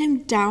makes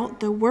him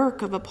doubt the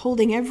work of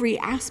upholding every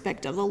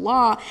aspect of the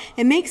law.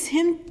 It makes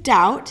him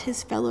doubt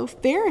his fellow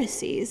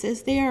Pharisees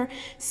as they are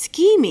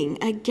scheming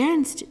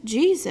against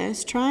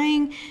Jesus,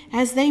 trying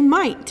as they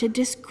might to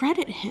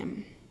discredit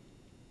him.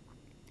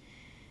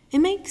 It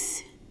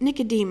makes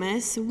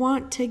Nicodemus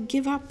want to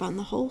give up on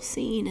the whole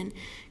scene and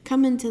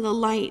come into the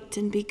light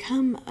and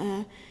become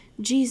a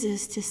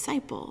Jesus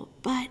disciple,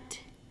 but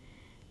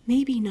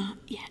maybe not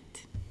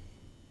yet.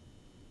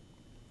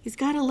 He's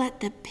got to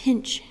let the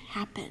pinch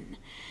happen.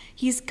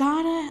 He's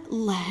got to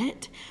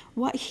let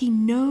what he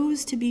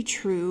knows to be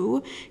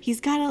true,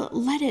 he's got to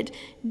let it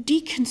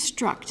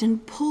deconstruct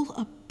and pull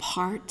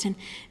apart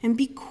and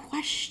be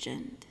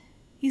questioned.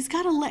 He's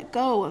got to let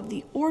go of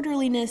the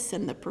orderliness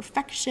and the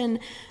perfection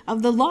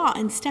of the law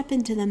and step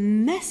into the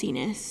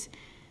messiness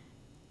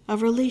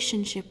of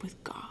relationship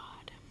with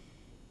God.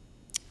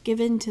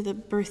 Given to the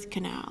birth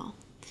canal.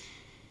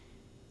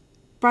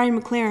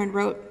 Brian McLaren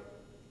wrote,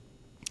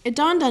 "It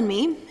dawned on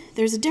me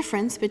there's a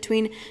difference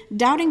between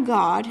doubting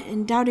God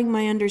and doubting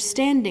my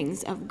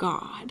understandings of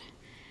God.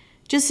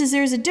 Just as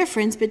there's a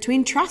difference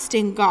between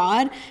trusting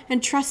God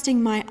and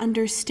trusting my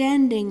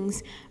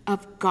understandings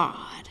of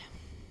God.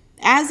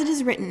 As it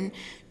is written,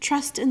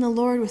 trust in the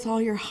Lord with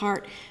all your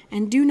heart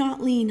and do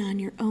not lean on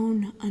your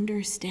own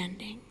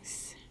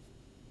understandings."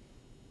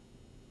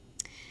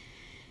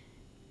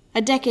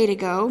 A decade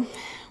ago,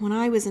 when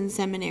I was in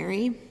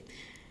seminary,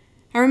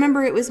 I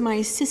remember it was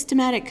my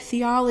Systematic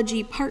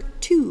Theology Part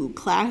 2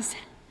 class,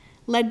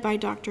 led by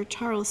Dr.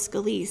 Charles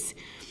Scalise.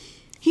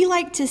 He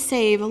liked to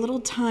save a little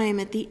time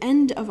at the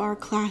end of our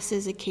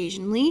classes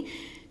occasionally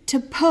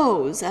to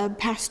pose a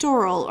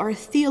pastoral or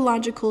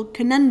theological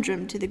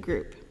conundrum to the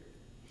group.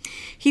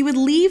 He would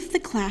leave the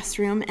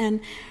classroom and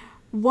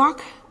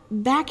walk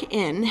back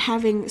in,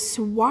 having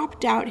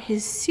swapped out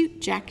his suit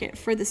jacket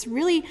for this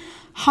really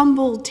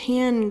humble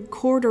tan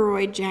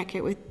corduroy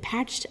jacket with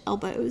patched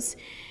elbows.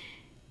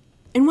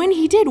 And when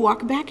he did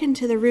walk back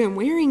into the room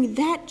wearing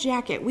that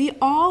jacket, we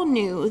all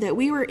knew that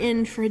we were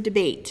in for a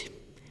debate.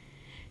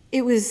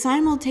 It was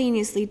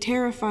simultaneously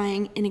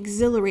terrifying and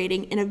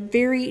exhilarating in a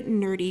very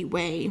nerdy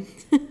way.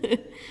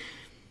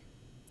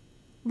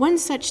 One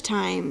such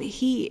time,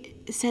 he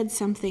said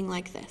something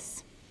like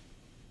this.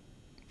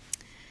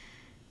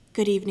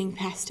 "Good evening,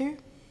 Pastor.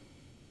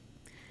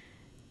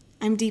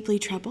 I'm deeply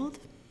troubled,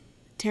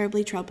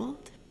 terribly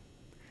troubled.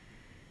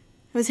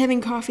 I was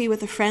having coffee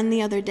with a friend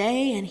the other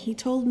day, and he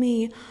told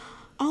me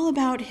all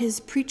about his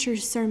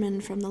preacher's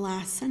sermon from the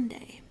last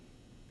Sunday.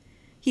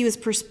 He was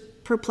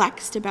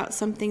perplexed about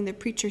something the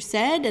preacher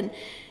said, and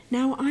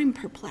now I'm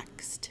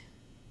perplexed.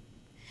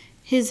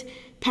 His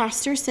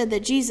pastor said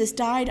that Jesus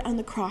died on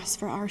the cross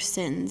for our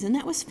sins, and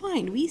that was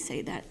fine. We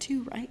say that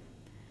too, right?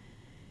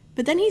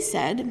 But then he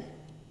said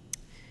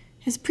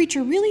his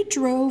preacher really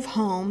drove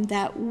home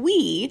that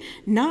we,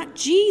 not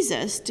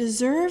Jesus,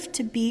 deserve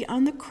to be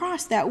on the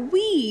cross, that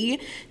we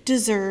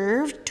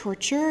deserve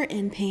torture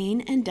and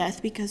pain and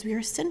death because we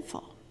are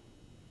sinful.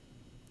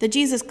 That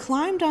Jesus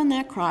climbed on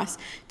that cross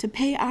to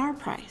pay our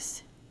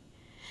price.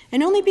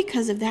 And only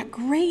because of that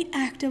great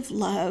act of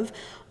love,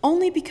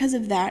 only because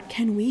of that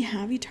can we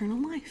have eternal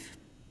life.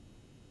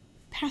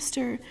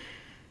 Pastor,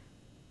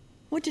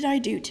 what did I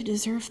do to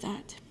deserve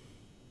that?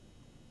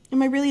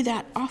 Am I really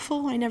that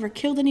awful? I never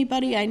killed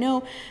anybody. I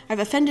know I've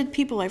offended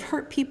people. I've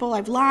hurt people.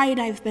 I've lied.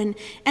 I've been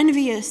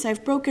envious.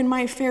 I've broken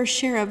my fair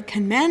share of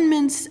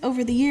commandments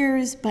over the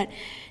years. But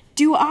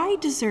do I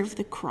deserve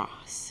the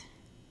cross?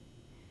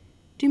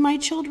 Do my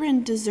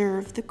children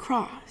deserve the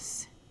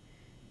cross?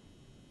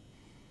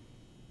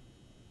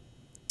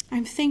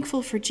 I'm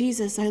thankful for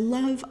Jesus. I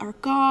love our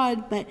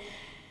God, but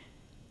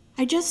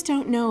I just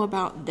don't know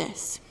about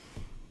this.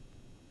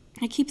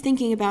 I keep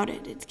thinking about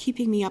it. It's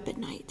keeping me up at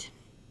night.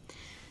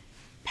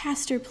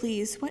 Pastor,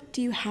 please, what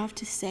do you have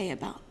to say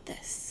about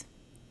this?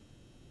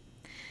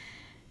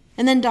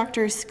 And then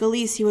Dr.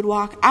 Scalise, he would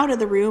walk out of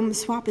the room,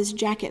 swap his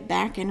jacket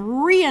back,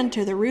 and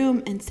re-enter the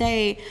room and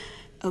say,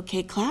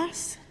 "Okay,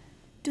 class,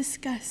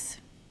 discuss."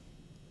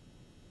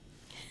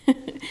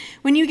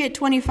 When you get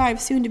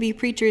 25 soon-to-be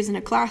preachers in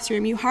a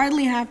classroom, you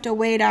hardly have to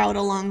wait out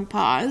a long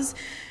pause.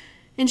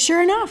 And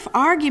sure enough,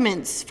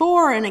 arguments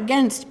for and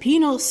against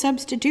penal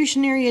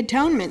substitutionary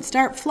atonement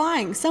start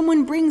flying.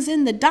 Someone brings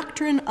in the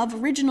doctrine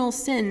of original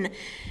sin.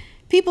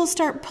 People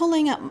start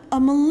pulling up a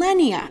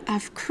millennia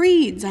of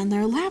creeds on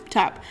their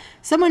laptop.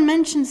 Someone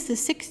mentions the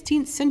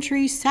 16th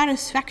century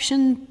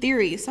satisfaction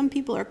theory. Some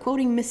people are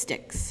quoting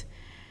mystics.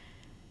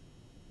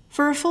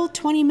 For a full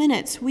 20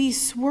 minutes, we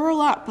swirl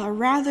up a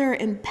rather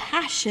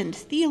impassioned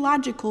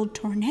theological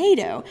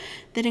tornado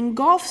that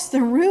engulfs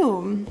the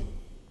room.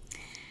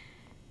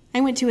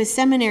 I went to a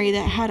seminary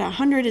that had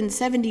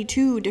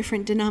 172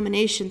 different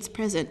denominations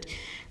present.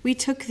 We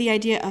took the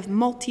idea of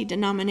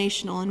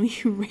multi-denominational and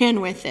we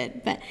ran with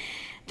it. But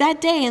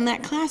that day in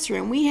that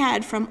classroom, we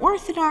had from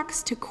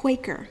Orthodox to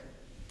Quaker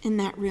in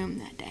that room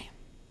that day.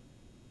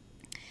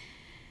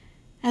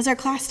 As our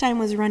class time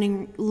was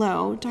running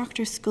low,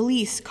 Dr.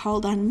 Scalise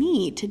called on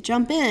me to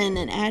jump in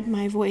and add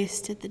my voice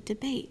to the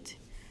debate.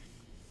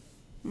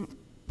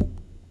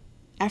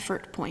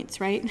 Effort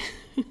points, right?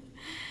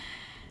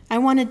 I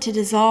wanted to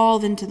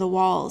dissolve into the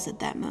walls at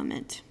that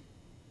moment.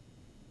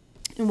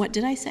 And what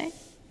did I say?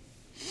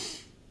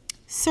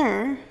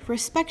 Sir,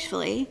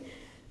 respectfully,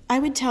 I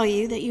would tell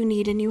you that you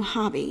need a new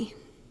hobby.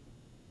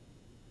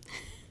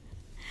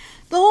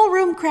 The whole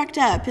room cracked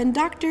up, and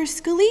Dr.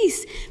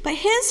 Scalise, but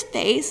his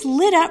face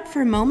lit up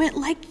for a moment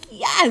like,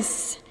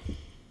 yes!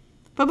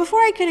 But before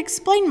I could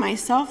explain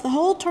myself, the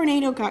whole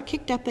tornado got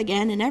kicked up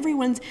again, and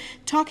everyone's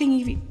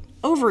talking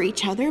over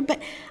each other, but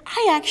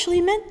I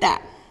actually meant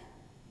that.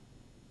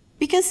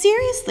 Because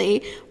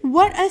seriously,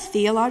 what a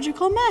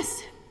theological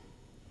mess.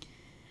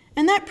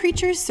 And that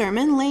preacher's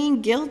sermon,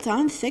 laying guilt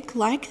on thick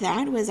like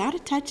that, was out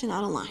of touch and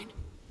out of line.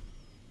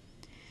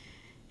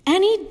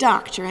 Any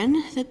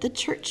doctrine that the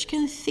church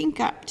can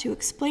think up to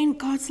explain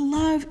God's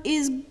love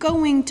is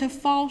going to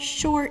fall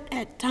short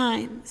at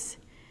times.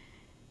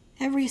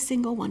 Every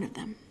single one of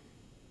them.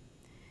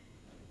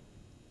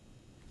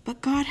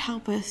 But God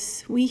help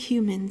us, we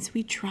humans,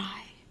 we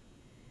try.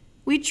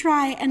 We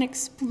try and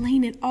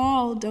explain it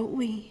all, don't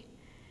we?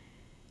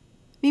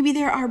 Maybe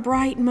there are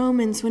bright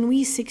moments when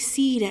we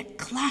succeed at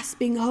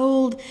clasping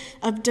hold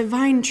of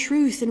divine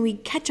truth and we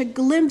catch a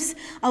glimpse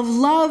of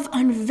love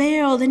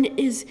unveiled, and it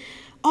is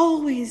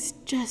always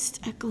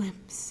just a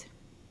glimpse.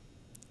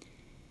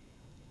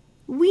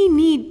 We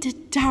need to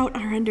doubt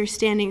our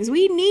understandings.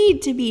 We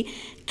need to be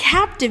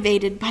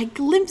captivated by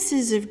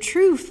glimpses of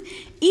truth,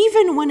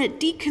 even when it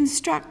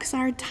deconstructs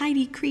our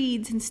tidy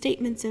creeds and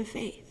statements of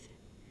faith.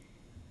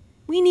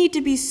 We need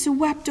to be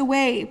swept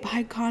away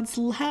by God's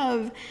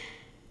love,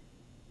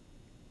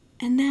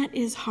 and that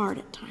is hard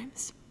at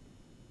times.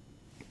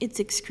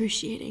 It's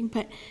excruciating,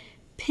 but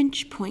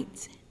pinch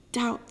points,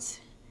 doubts,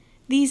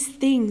 these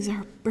things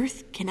are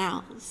birth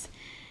canals.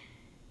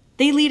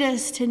 They lead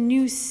us to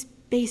new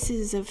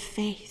spaces of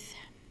faith.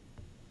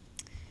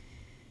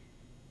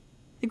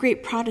 The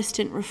great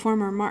Protestant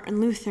reformer Martin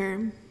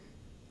Luther,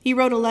 he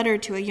wrote a letter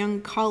to a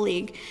young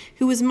colleague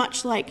who was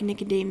much like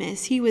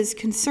Nicodemus. He was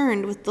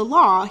concerned with the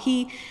law.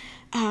 He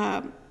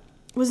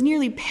was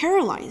nearly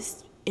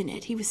paralyzed in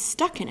it. He was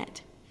stuck in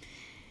it.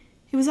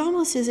 It was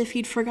almost as if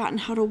he'd forgotten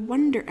how to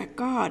wonder at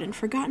God and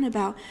forgotten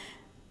about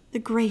the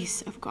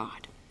grace of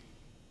God.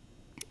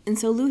 And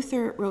so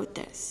Luther wrote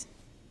this: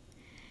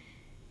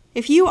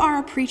 if you are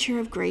a preacher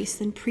of grace,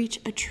 then preach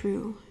a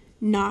true,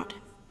 not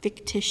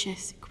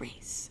fictitious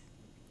grace.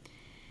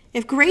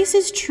 If grace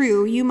is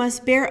true, you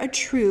must bear a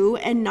true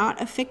and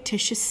not a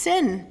fictitious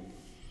sin.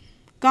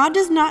 God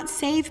does not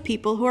save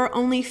people who are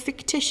only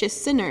fictitious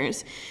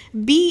sinners.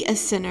 Be a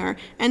sinner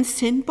and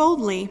sin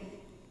boldly.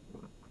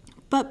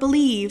 But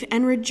believe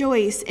and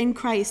rejoice in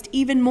Christ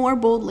even more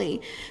boldly,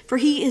 for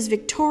he is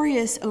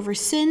victorious over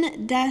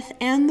sin, death,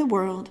 and the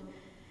world.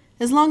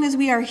 As long as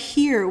we are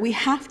here, we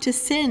have to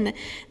sin.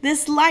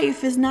 This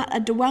life is not a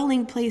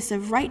dwelling place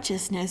of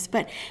righteousness,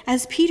 but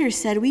as Peter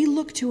said, we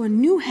look to a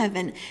new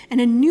heaven and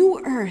a new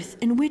earth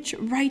in which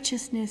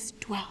righteousness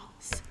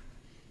dwells.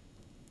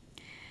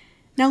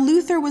 Now,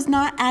 Luther was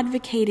not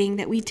advocating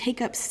that we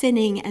take up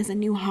sinning as a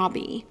new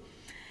hobby.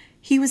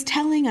 He was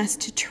telling us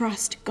to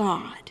trust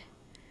God,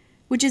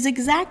 which is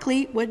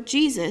exactly what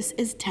Jesus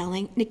is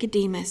telling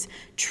Nicodemus.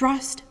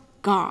 Trust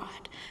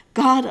God.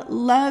 God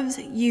loves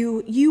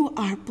you. You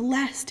are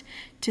blessed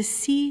to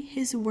see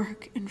his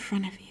work in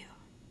front of you.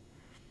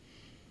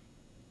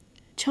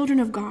 Children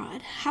of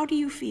God, how do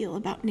you feel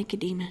about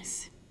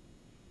Nicodemus?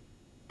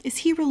 Is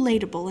he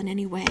relatable in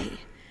any way?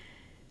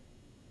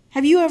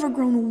 Have you ever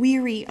grown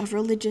weary of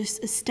religious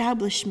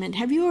establishment?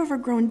 Have you ever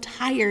grown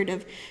tired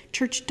of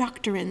church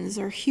doctrines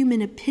or human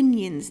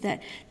opinions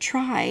that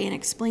try and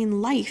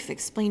explain life,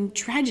 explain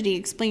tragedy,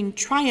 explain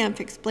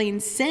triumph, explain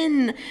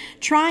sin,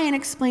 try and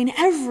explain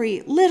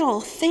every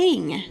little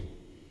thing?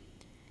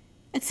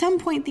 At some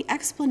point, the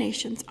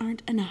explanations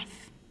aren't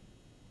enough.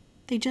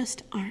 They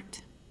just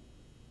aren't.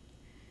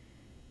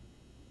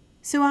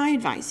 So I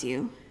advise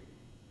you,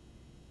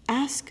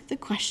 ask the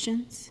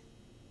questions,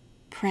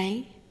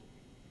 pray,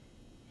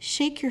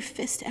 shake your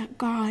fist at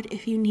God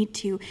if you need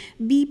to.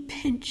 Be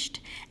pinched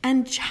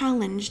and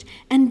challenged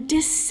and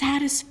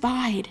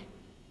dissatisfied.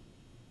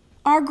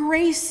 Our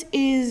grace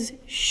is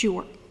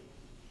sure,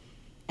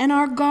 and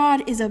our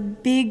God is a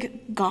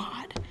big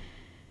God.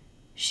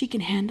 She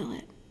can handle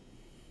it.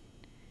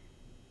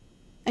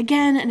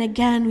 Again and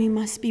again we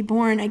must be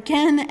born.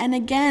 Again and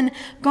again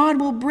God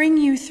will bring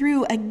you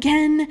through.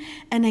 Again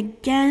and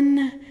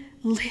again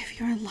live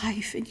your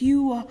life, and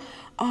you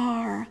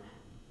are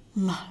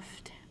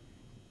loved.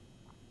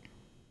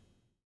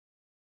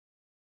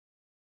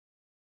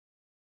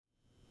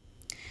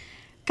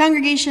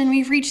 Congregation,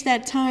 we've reached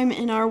that time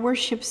in our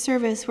worship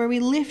service where we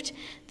lift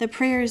the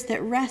prayers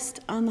that rest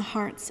on the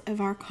hearts of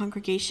our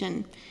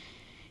congregation.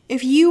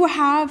 If you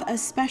have a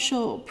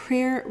special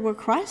prayer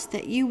request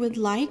that you would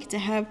like to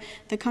have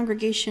the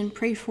congregation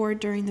pray for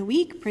during the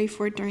week, pray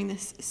for during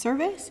this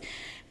service,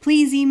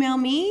 please email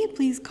me,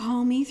 please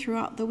call me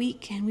throughout the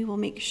week, and we will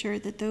make sure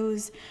that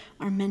those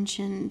are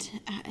mentioned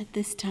at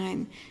this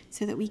time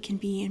so that we can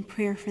be in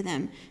prayer for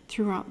them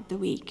throughout the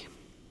week.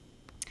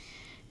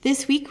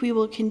 This week we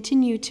will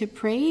continue to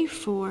pray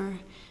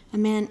for a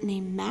man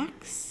named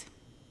Max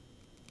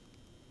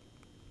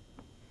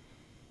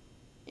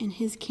in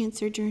his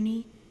cancer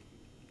journey.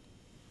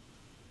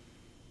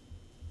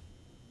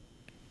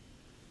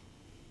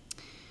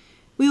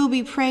 We will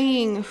be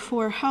praying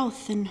for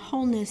health and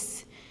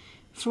wholeness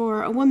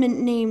for a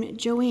woman named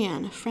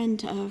Joanne, a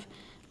friend of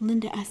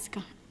Linda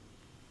Escott.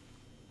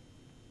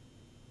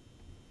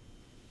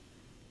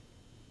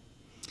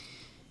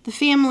 The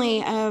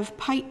family of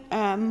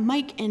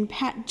Mike and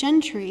Pat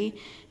Gentry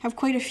have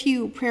quite a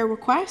few prayer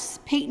requests.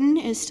 Peyton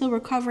is still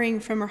recovering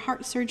from her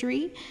heart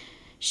surgery.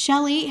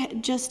 Shelley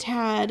just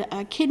had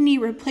a kidney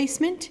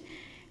replacement.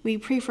 We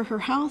pray for her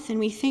health, and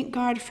we thank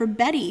God for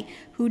Betty,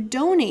 who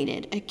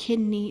donated a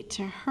kidney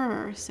to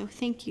her. So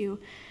thank you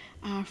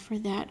for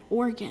that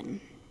organ.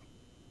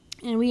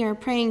 And we are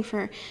praying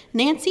for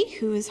Nancy,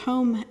 who is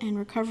home and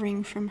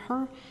recovering from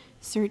her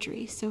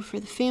surgery. So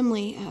for the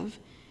family of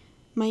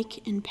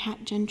Mike and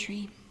Pat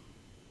Gentry.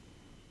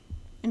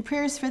 And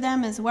prayers for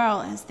them as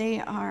well as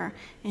they are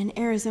in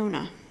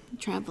Arizona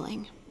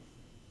traveling.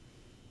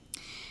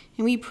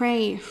 And we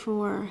pray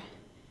for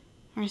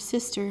our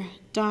sister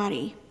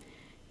Dottie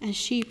as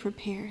she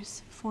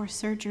prepares for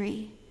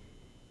surgery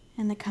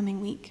in the coming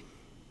week.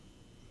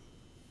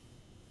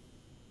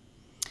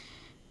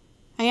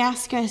 I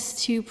ask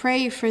us to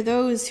pray for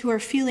those who are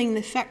feeling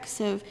the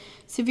effects of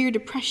severe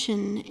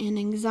depression and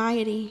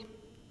anxiety,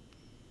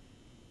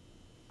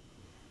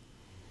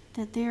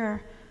 that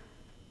their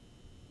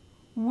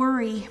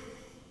worry,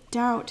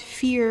 doubt,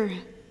 fear,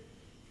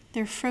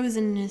 their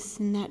frozenness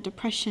in that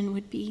depression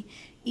would be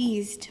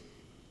eased.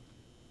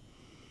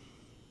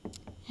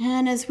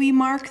 And as we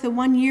mark the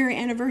 1-year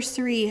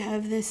anniversary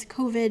of this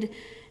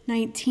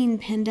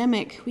COVID-19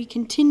 pandemic, we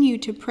continue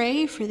to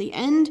pray for the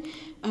end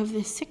of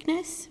this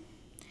sickness.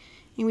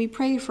 And we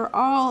pray for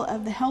all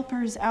of the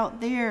helpers out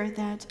there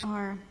that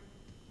are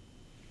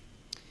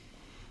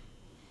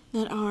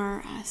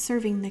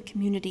serving the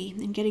community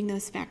and getting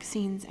those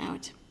vaccines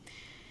out.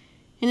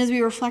 And as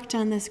we reflect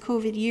on this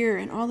COVID year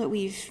and all that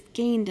we've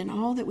gained and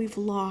all that we've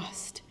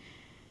lost,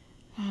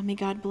 may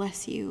God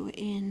bless you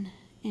in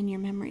your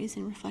memories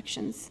and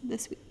reflections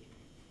this week.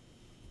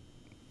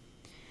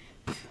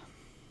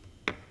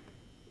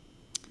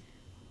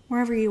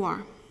 Wherever you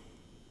are,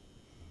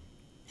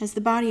 as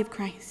the body of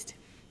Christ,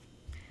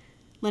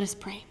 let us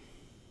pray.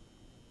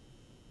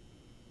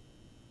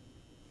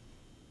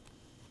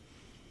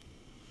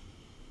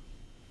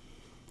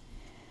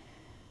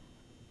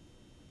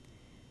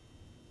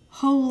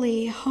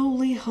 Holy,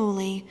 holy,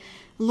 holy,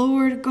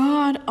 Lord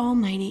God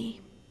Almighty,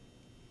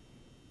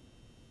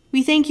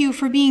 we thank you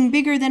for being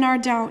bigger than our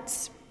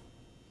doubts.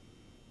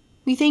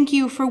 We thank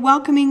you for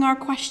welcoming our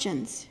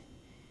questions.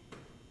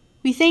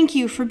 We thank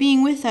you for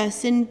being with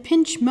us in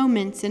pinch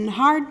moments and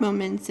hard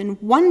moments and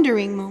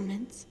wondering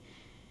moments.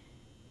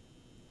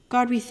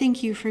 God, we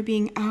thank you for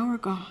being our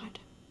God.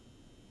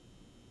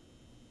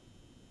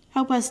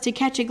 Help us to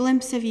catch a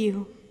glimpse of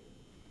you,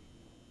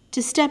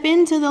 to step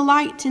into the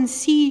light and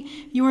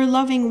see your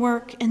loving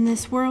work in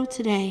this world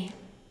today.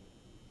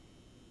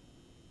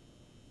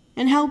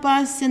 And help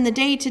us in the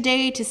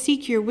day-to-day to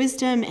seek your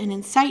wisdom and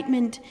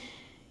incitement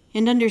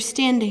and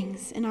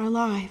understandings in our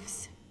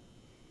lives.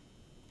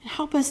 And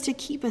help us to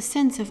keep a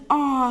sense of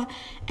awe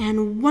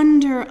and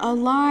wonder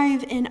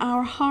alive in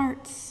our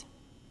hearts.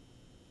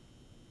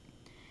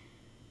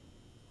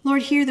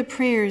 Lord, hear the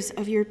prayers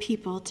of your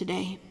people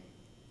today.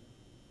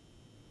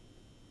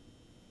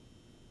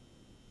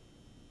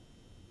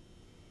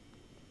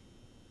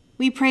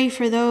 We pray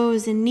for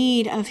those in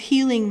need of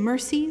healing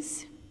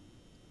mercies.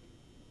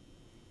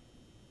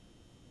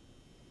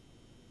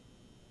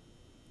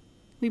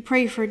 We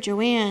pray for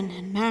Joanne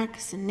and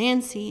Max and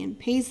Nancy and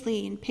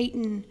Paisley and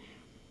Peyton.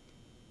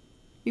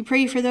 We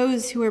pray for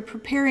those who are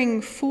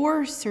preparing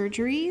for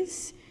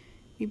surgeries.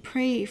 We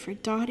pray for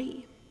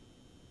Dottie,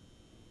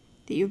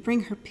 that you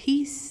bring her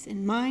peace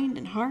in mind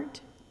and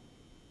heart.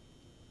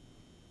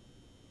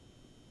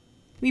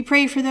 We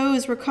pray for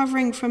those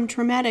recovering from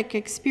traumatic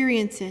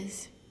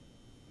experiences.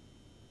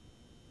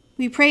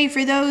 We pray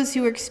for those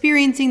who are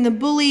experiencing the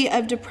bully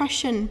of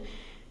depression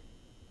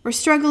or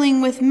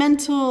struggling with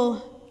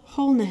mental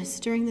wholeness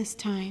during this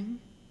time.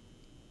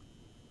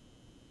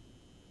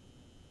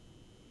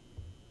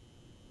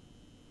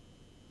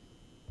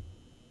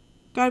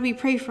 God, we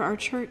pray for our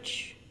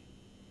church,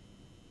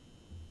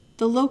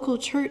 the local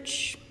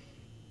church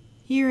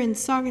here in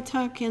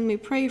Saugatuck, and we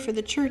pray for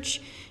the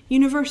church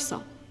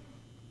universal,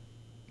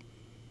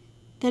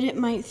 that it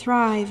might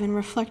thrive and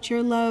reflect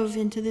your love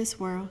into this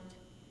world,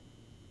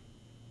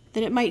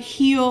 that it might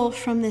heal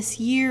from this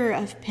year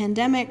of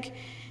pandemic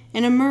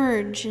and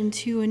emerge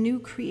into a new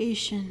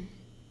creation,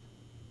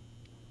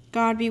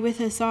 God be with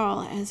us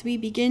all as we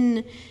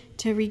begin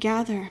to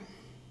regather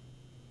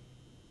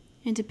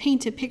and to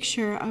paint a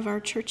picture of our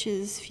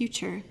church's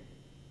future.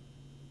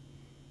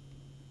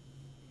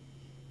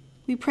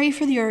 We pray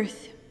for the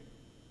earth.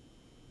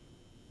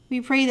 We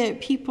pray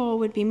that people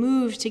would be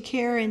moved to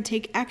care and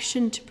take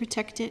action to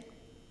protect it.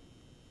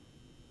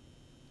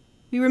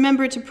 We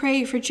remember to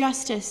pray for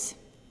justice,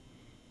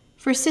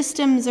 for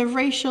systems of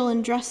racial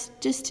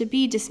injustice to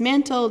be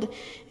dismantled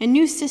and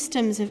new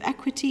systems of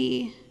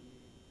equity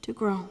to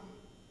grow.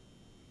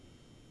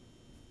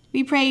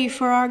 We pray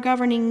for our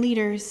governing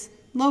leaders,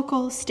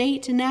 local,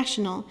 state, and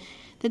national,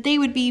 that they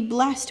would be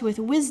blessed with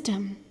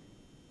wisdom.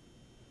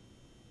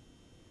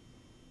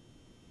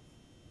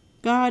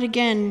 God,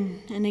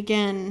 again and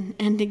again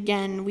and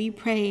again, we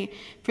pray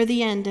for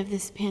the end of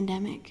this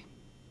pandemic.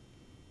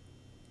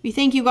 We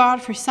thank you,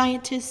 God, for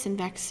scientists and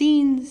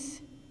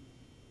vaccines.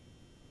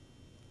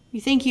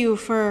 We thank you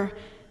for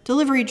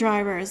delivery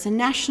drivers and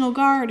National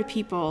Guard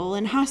people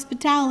and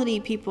hospitality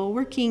people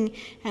working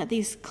at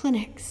these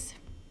clinics.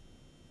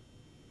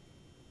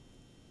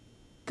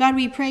 God,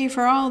 we pray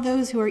for all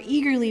those who are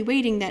eagerly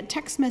waiting that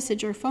text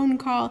message or phone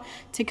call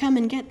to come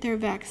and get their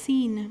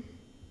vaccine.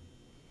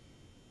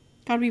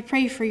 God, we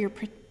pray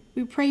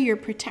your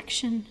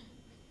protection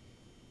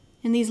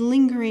in these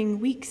lingering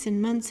weeks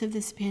and months of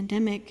this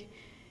pandemic.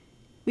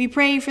 We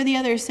pray for the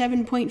other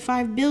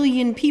 7.5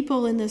 billion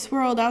people in this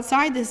world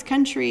outside this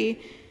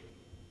country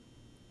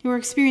who are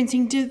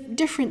experiencing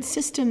different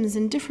systems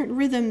and different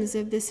rhythms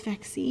of this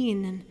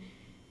vaccine. And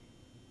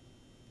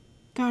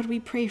God, we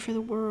pray for the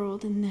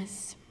world in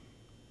this.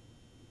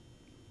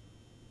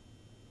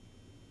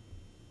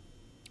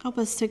 Help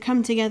us to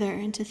come together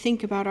and to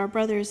think about our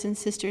brothers and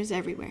sisters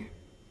everywhere.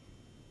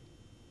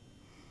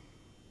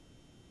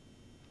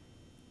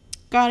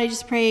 God, I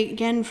just pray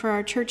again for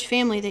our church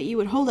family that you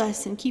would hold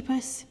us and keep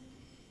us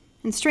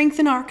and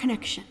strengthen our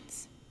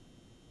connections.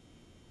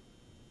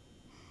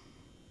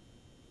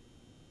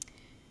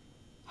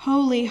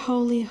 Holy,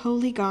 holy,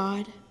 holy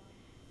God,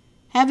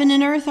 heaven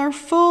and earth are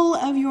full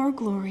of your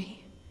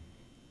glory.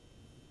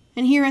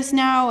 And hear us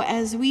now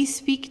as we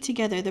speak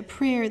together the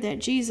prayer that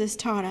Jesus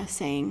taught us,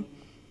 saying,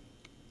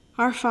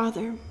 Our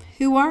Father,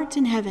 who art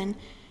in heaven,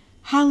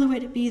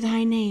 hallowed be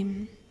thy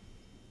name.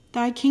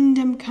 Thy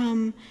kingdom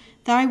come,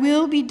 thy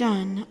will be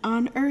done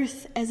on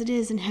earth as it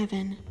is in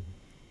heaven.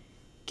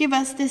 Give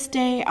us this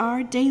day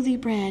our daily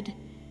bread,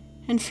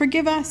 and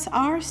forgive us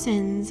our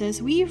sins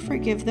as we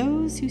forgive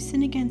those who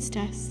sin against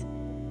us.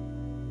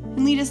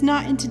 And lead us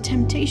not into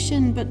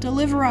temptation, but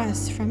deliver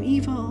us from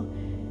evil.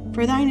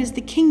 For thine is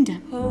the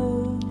kingdom,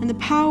 and the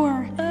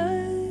power,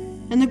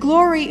 and the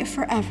glory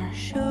forever.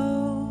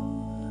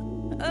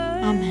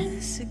 Amen.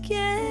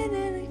 Again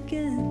and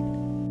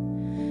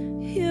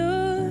again,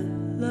 your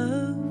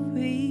love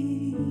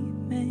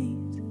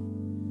remains.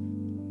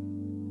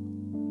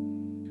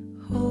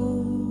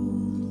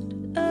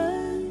 Hold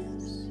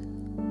us,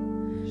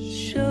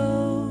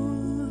 show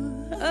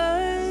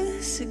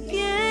us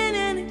again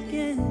and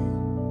again,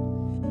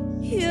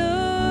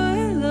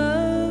 your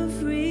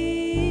love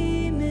remains.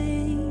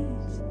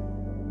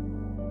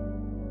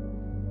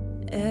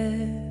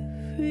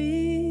 Everything's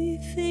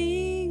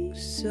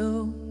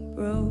so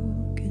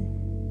broken,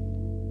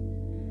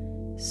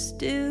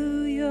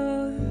 still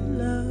your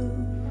love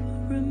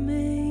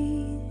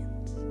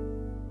remains.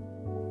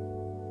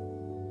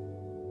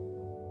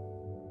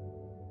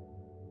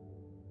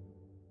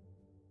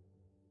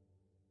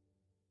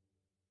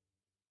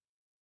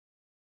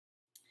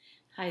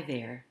 Hi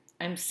there,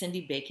 I'm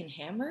Cindy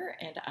Bacon-Hammer,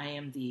 and I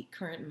am the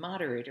current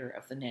moderator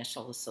of the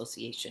National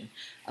Association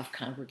of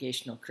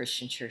Congregational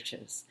Christian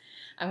Churches.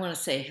 I want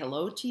to say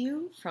hello to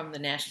you from the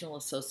National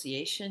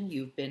Association.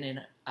 You've been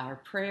in our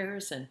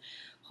prayers and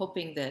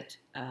hoping that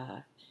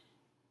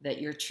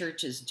your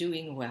church is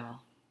doing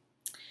well.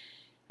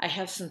 I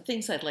have some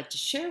things I'd like to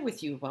share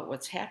with you about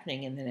what's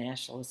happening in the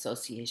National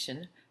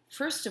Association.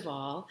 First of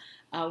all,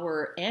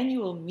 our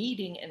annual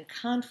meeting and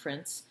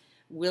conference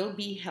will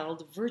be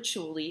held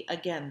virtually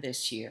again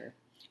this year.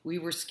 We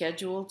were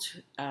scheduled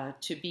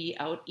to be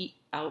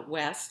out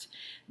west,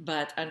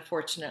 but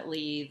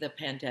unfortunately the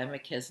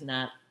pandemic has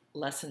not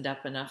lessened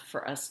up enough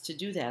for us to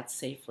do that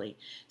safely.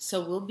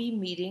 So we'll be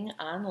meeting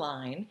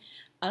online.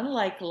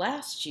 Unlike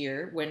last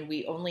year when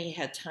we only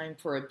had time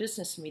for a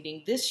business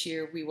meeting, this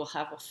year we will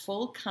have a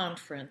full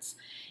conference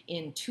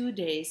in 2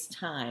 days'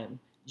 time,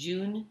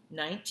 June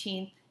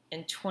 19th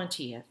and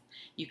 20th.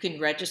 You can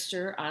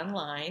register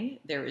online.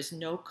 There is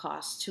no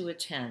cost to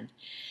attend.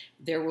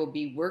 There will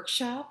be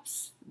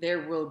workshops.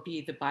 There will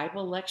be the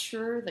Bible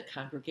lecturer, the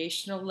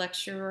Congregational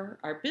lecturer,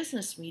 our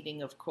business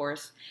meeting, of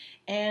course,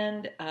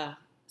 and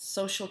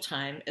social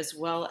time, as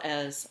well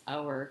as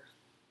our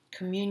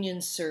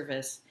communion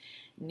service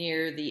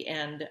near the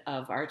end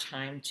of our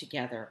time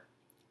together.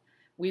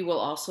 We will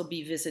also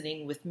be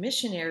visiting with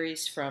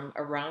missionaries from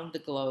around the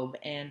globe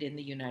and in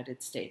the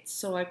United States.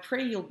 So I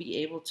pray you'll be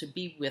able to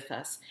be with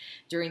us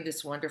during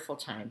this wonderful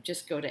time.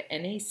 Just go to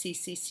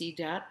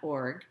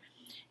NACCC.org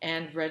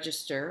and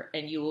register,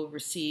 and you will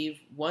receive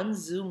one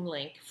Zoom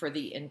link for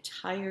the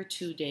entire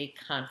 2-day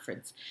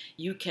conference.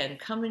 You can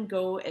come and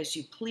go as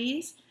you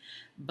please,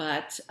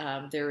 but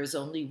there is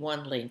only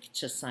one link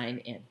to sign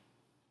in.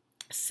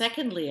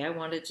 Secondly, I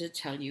wanted to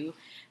tell you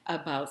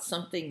about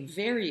something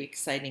very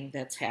exciting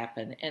that's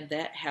happening, and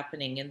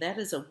that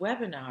is a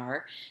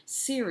webinar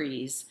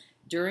series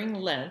during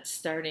Lent,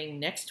 starting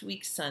next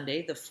week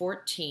Sunday, the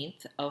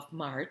 14th of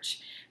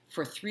March,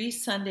 for 3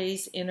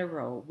 Sundays in a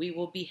row. We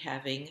will be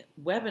having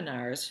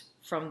webinars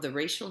from the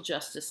Racial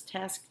Justice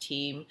Task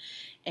Team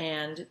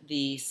and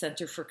the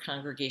Center for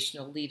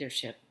Congregational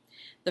Leadership.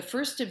 The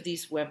first of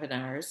these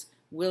webinars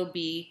will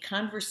be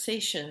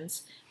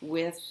conversations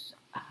with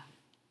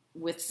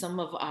some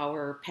of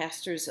our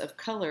pastors of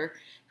color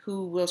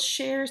who will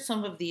share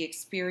some of the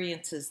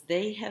experiences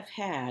they have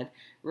had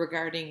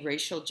regarding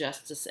racial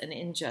justice and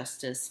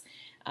injustice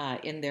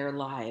in their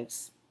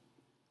lives.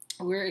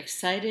 We're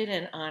excited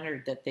and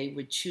honored that they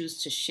would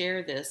choose to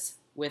share this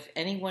with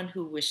anyone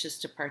who wishes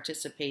to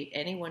participate,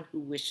 anyone who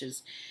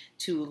wishes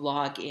to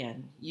log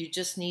in. You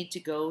just need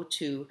to go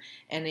to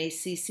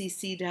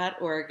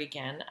NACCC.org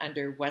again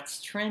under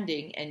What's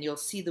Trending, and you'll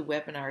see the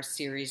webinar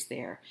series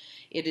there.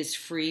 It is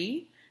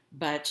free,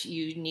 but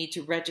you need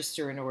to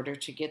register in order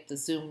to get the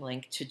Zoom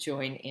link to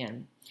join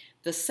in.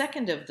 The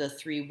second of the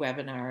 3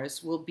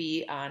 webinars will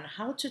be on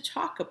how to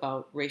talk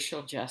about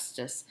racial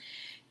justice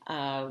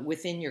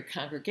within your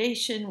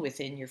congregation,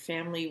 within your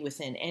family,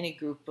 within any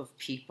group of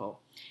people.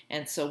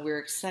 And so we're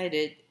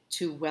excited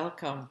to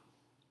welcome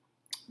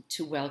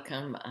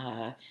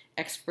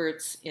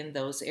experts in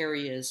those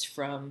areas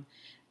from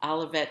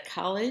Olivet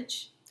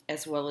College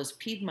as well as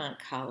Piedmont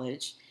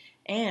College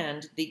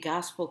and the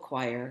Gospel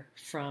Choir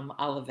from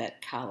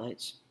Olivet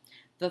College.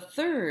 The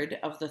third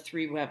of the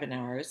 3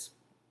 webinars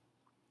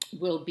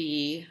will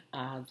be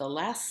the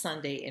last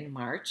Sunday in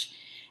March,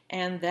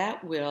 and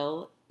that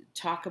will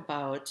talk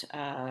about,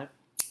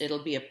 it'll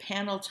be a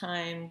panel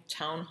time,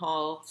 town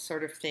hall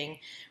sort of thing,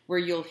 where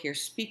you'll hear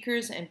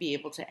speakers and be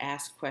able to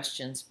ask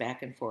questions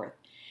back and forth.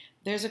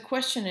 There's a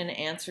question and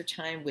answer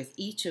time with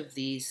each of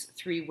these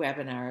 3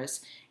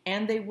 webinars,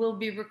 and they will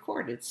be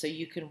recorded so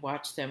you can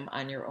watch them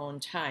on your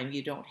own time.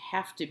 You don't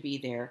have to be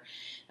there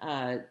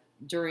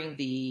during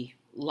the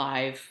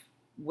live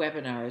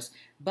webinars,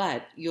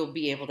 but you'll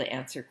be able to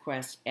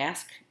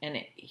ask and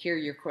hear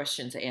your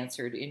questions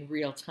answered in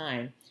real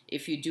time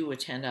if you do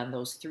attend on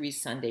those 3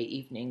 Sunday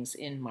evenings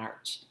in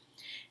March.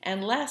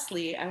 And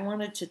lastly, I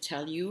wanted to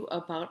tell you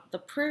about the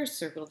prayer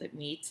circle that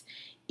meets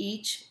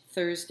each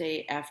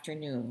Thursday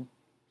afternoon.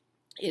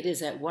 It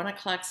is at 1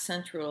 o'clock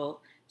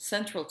Central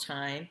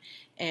Time,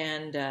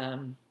 and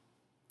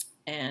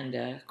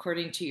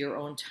according to your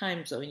own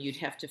time zone, you'd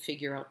have to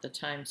figure out the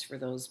times for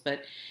those.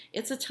 But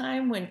it's a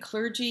time when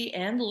clergy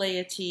and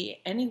laity,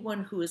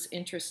 anyone who is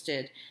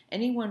interested,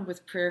 anyone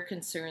with prayer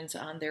concerns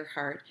on their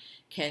heart,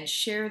 can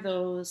share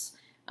those,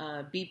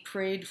 be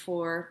prayed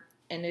for,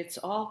 and it's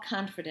all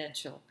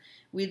confidential.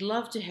 We'd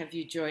love to have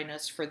you join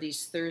us for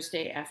these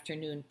Thursday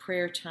afternoon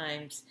prayer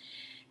times,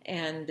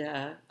 and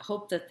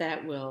hope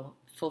that will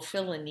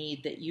fulfill a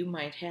need that you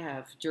might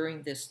have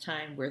during this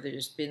time where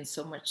there's been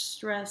so much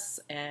stress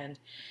and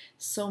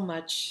so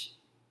much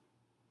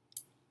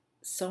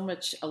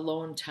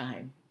alone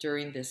time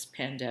during this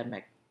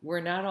pandemic.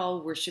 We're not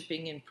all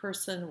worshiping in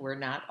person. We're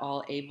not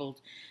all able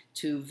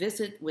to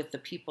visit with the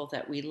people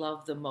that we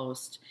love the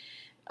most.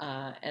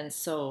 And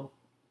so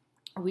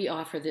we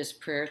offer this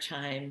prayer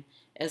time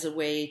as a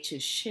way to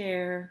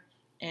share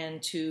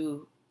and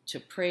to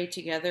pray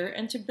together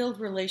and to build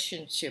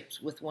relationships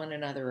with one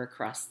another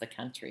across the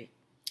country.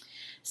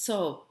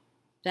 So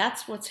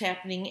that's what's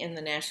happening in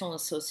the National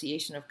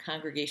Association of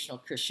Congregational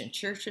Christian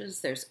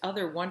Churches. There's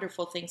other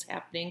wonderful things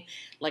happening,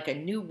 like a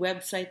new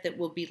website that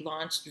will be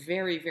launched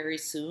very, very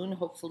soon,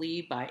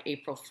 hopefully by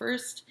April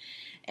 1st.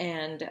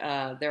 And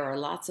there are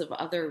lots of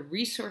other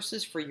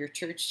resources for your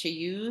church to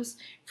use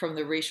from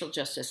the Racial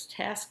Justice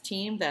Task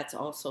Team. That's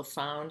also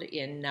found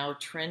in Now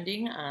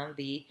Trending on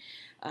the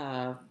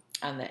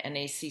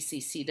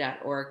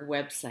NACCC.org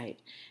website.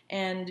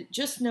 And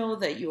just know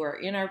that you are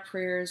in our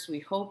prayers. We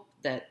hope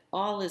that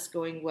all is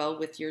going well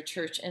with your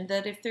church, and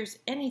that if there's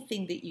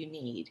anything that you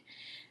need,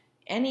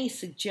 any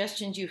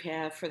suggestions you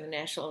have for the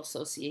National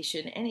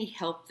Association, any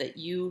help that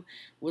you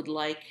would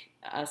like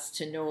us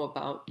to know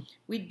about,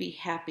 we'd be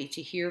happy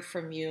to hear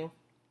from you,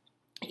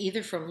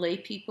 either from lay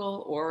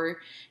people or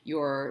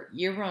your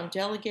year-round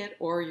delegate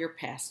or your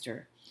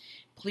pastor.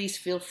 Please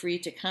feel free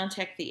to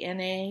contact the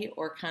NA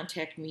or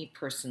contact me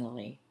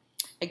personally.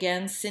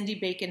 Again, Cindy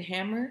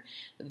Bacon-Hammer,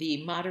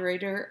 the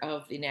moderator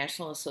of the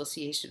National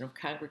Association of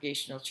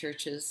Congregational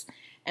Churches,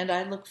 and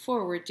I look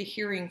forward to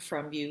hearing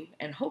from you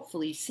and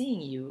hopefully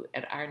seeing you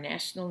at our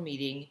national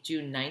meeting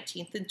June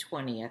 19th and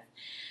 20th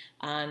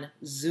on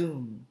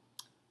Zoom.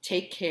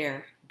 Take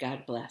care.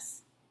 God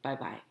bless.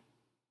 Bye-bye.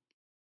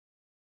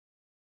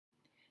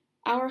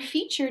 Our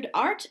featured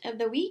art of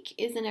the week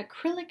is an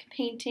acrylic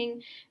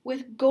painting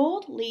with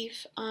gold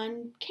leaf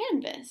on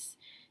canvas.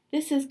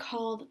 This is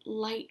called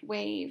Light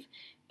Wave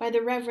by the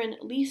Reverend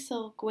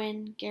Liesl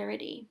Gwynn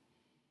Garrity.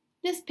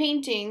 This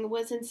painting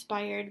was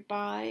inspired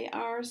by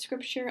our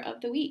scripture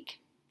of the week,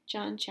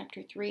 John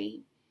chapter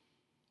 3.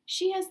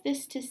 She has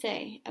this to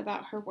say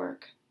about her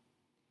work.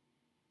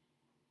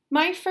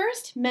 My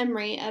first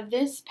memory of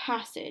this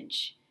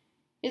passage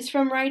is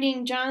from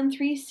writing John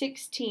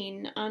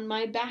 3:16 on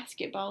my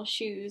basketball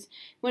shoes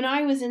when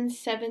I was in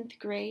 7th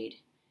grade,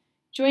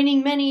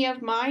 joining many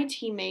of my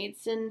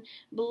teammates in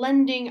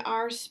blending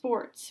our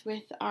sports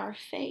with our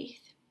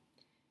faith.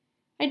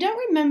 I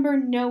don't remember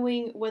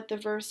knowing what the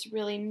verse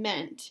really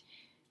meant,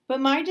 but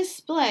my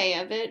display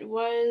of it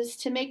was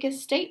to make a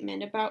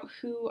statement about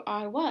who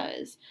I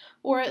was,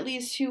 or at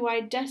least who I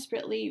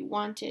desperately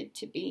wanted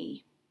to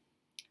be.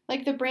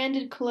 Like the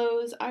branded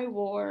clothes I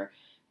wore,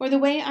 or the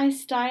way I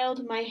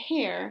styled my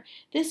hair,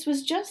 this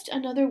was just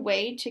another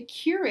way to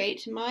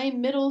curate my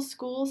middle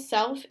school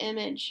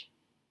self-image.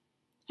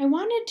 I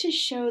wanted to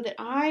show that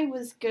I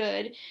was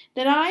good,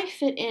 that I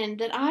fit in,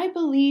 that I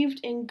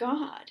believed in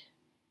God.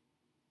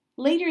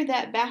 Later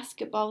that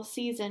basketball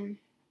season,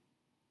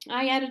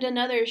 I added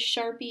another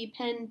Sharpie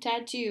pen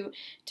tattoo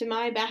to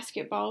my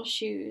basketball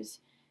shoes,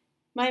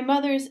 my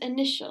mother's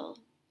initial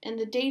and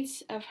the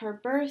dates of her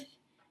birth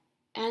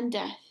and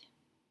death,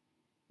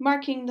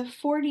 marking the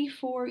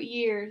 44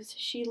 years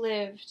she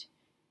lived.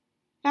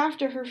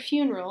 After her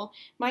funeral,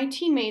 my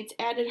teammates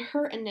added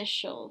her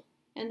initial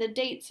and the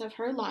dates of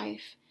her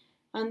life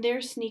on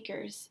their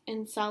sneakers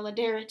in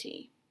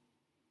solidarity.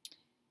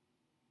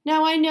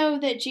 Now I know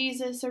that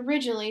Jesus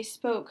originally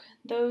spoke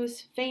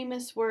those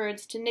famous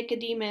words to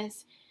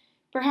Nicodemus,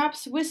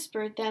 perhaps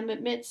whispered them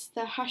amidst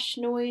the hushed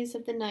noise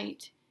of the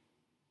night.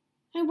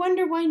 I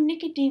wonder why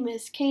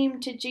Nicodemus came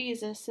to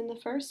Jesus in the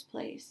first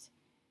place.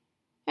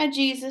 Had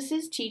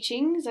Jesus'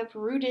 teachings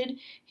uprooted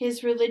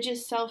his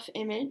religious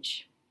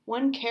self-image,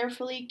 one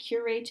carefully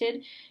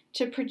curated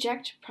to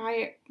project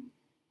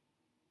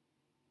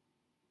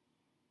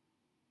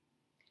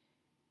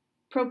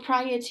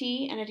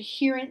propriety and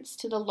adherence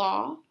to the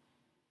law?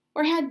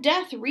 Or had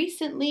death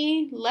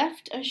recently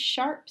left a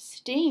sharp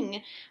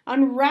sting,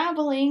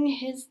 unraveling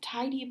his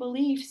tidy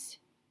beliefs,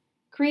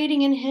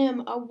 creating in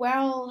him a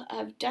well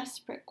of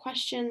desperate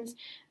questions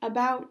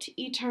about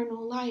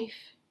eternal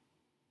life?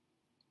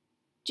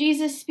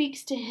 Jesus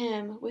speaks to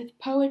him with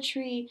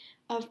poetry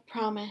of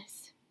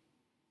promise.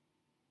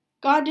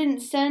 God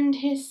didn't send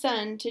his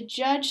Son to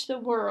judge the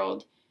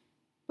world,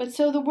 but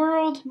so the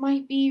world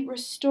might be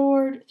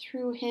restored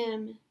through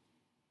him.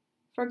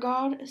 For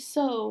God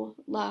so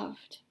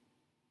loved.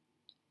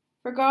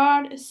 For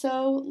God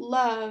so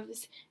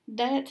loves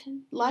that,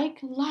 like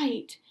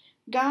light,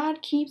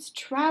 God keeps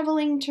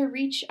traveling to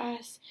reach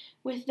us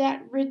with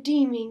that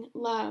redeeming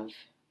love.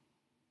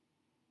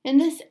 In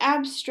this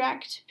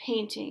abstract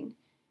painting,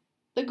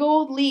 the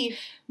gold leaf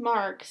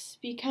marks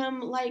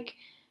become like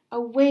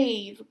a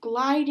wave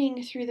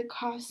gliding through the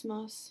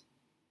cosmos,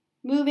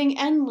 moving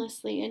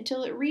endlessly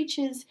until it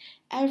reaches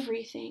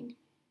everything.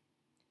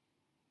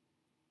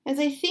 As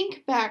I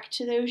think back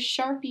to those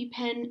Sharpie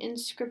pen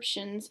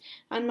inscriptions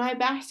on my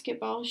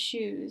basketball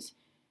shoes,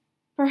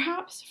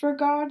 perhaps for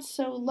God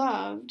so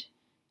loved,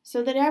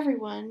 so that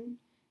everyone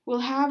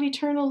will have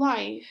eternal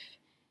life,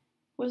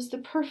 was the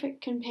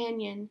perfect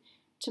companion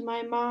to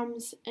my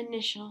mom's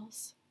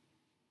initials.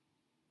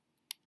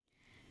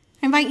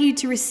 I invite you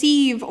to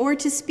receive or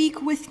to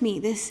speak with me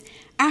this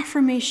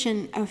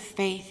affirmation of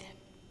faith.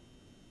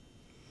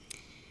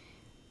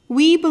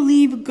 We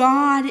believe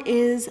God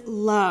is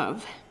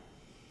love,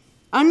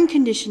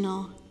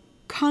 unconditional,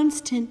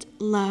 constant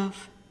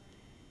love.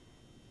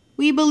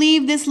 We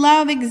believe this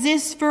love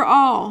exists for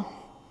all,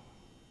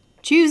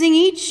 choosing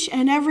each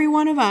and every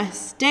one of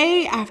us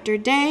day after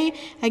day,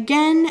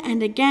 again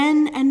and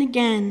again and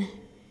again.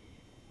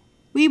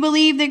 We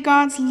believe that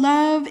God's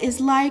love is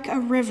like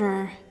a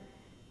river.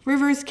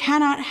 Rivers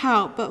cannot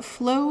help but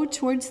flow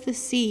towards the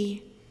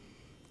sea.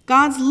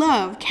 God's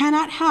love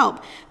cannot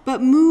help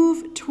but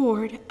move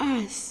toward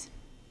us.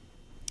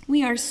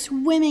 We are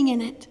swimming in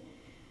it.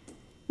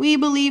 We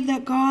believe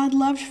that God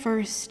loved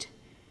first.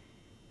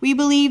 We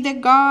believe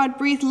that God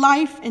breathed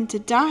life into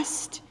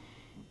dust.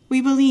 We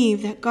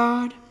believe that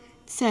God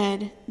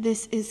said,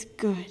 "This is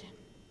good."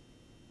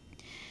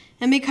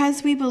 And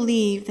because we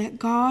believe that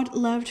God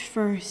loved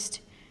first,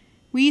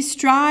 we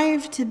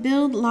strive to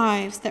build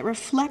lives that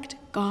reflect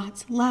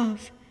God's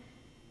love.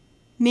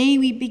 May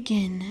we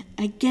begin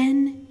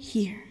again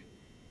here.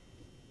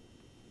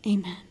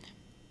 Amen.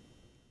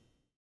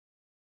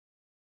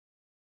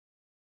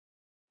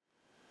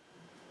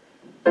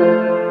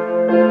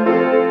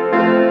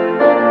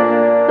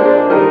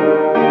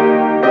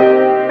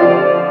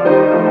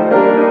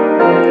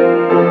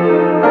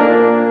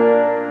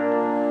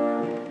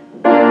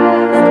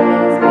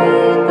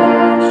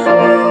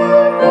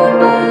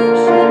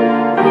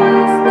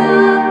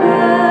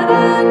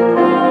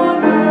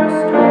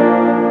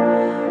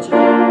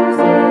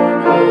 Chosen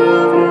of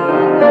the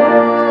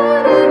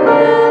Lord and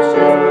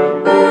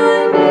precious.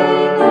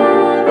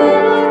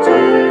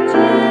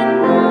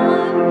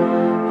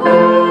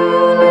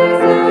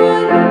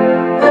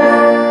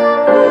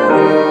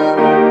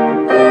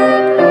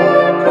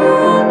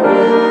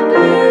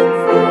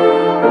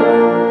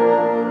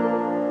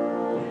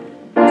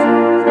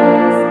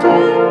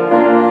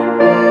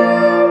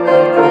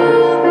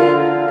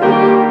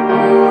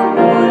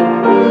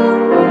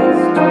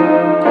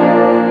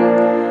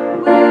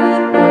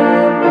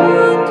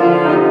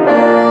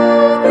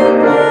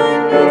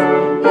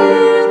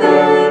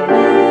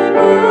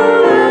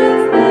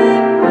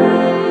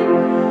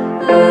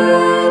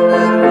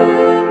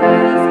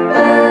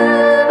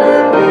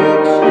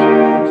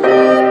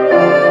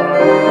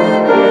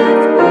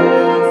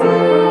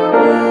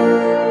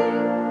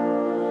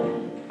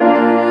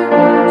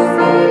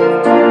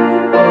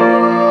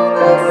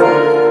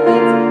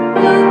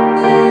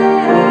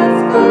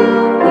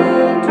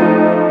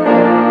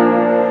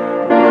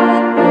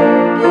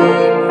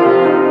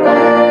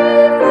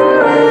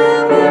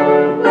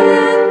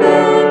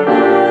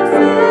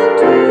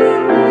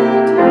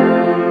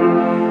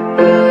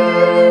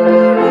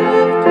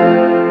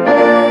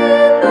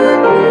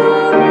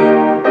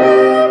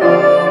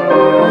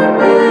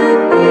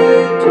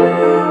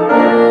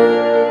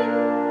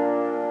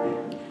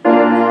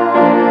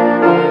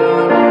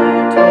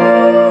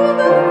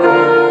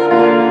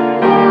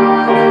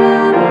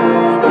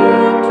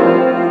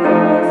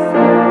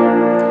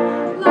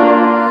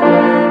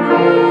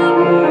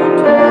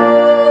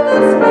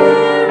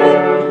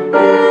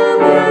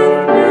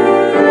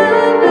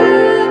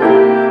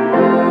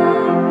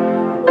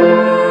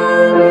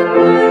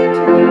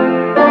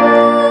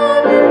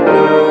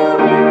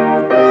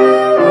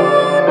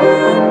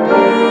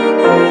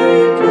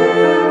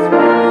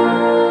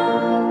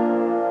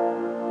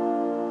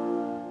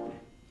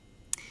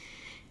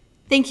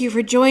 thank you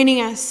for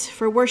joining us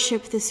for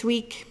worship this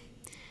week.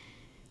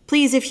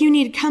 Please, if you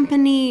need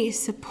company,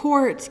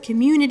 support,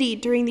 community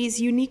during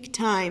these unique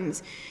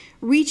times,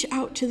 reach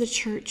out to the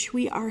church.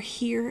 We are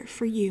here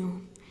for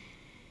you.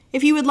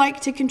 If you would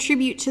like to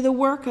contribute to the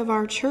work of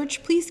our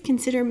church, please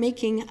consider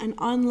making an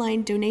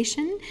online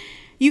donation.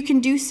 You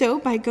can do so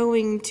by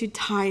going to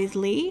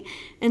Tithely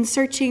and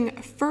searching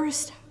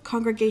First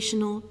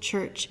Congregational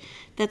Church.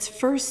 That's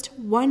First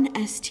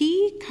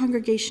 1ST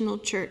Congregational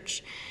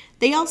Church.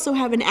 They also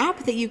have an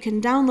app that you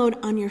can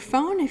download on your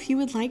phone if you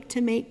would like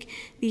to make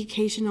the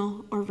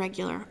occasional or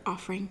regular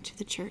offering to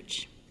the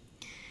church.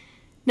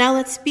 Now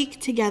let's speak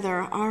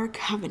together our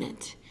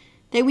covenant,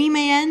 that we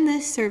may end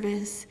this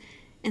service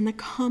in the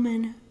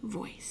common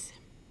voice.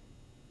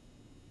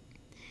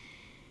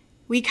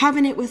 We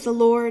covenant with the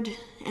Lord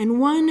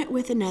and one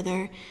with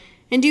another,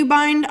 and do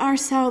bind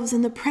ourselves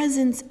in the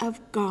presence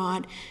of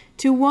God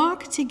to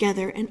walk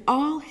together in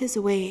all his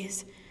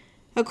ways,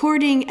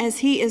 according as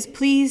he is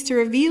pleased to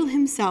reveal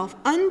himself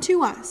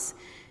unto us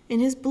in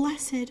his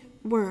blessed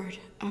word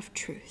of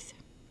truth.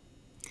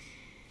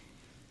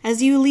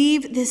 As you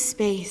leave this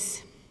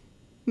space,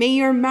 may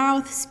your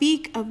mouth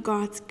speak of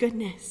God's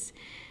goodness.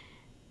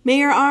 May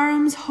your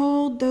arms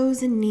hold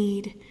those in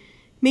need.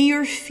 May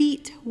your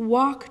feet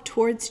walk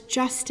towards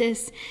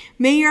justice.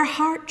 May your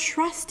heart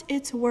trust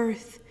its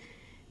worth.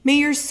 May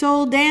your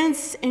soul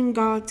dance in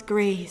God's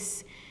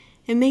grace.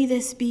 And may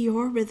this be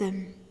your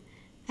rhythm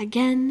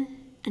again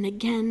and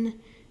again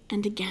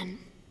and again,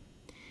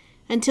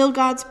 until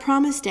God's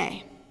promised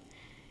day.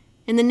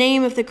 In the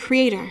name of the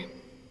Creator,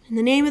 in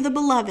the name of the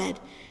Beloved,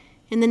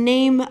 in the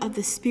name of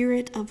the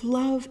Spirit of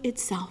love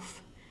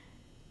itself,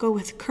 go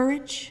with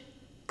courage,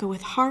 go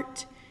with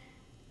heart,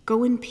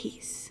 go in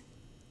peace.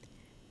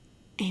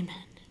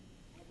 Amen.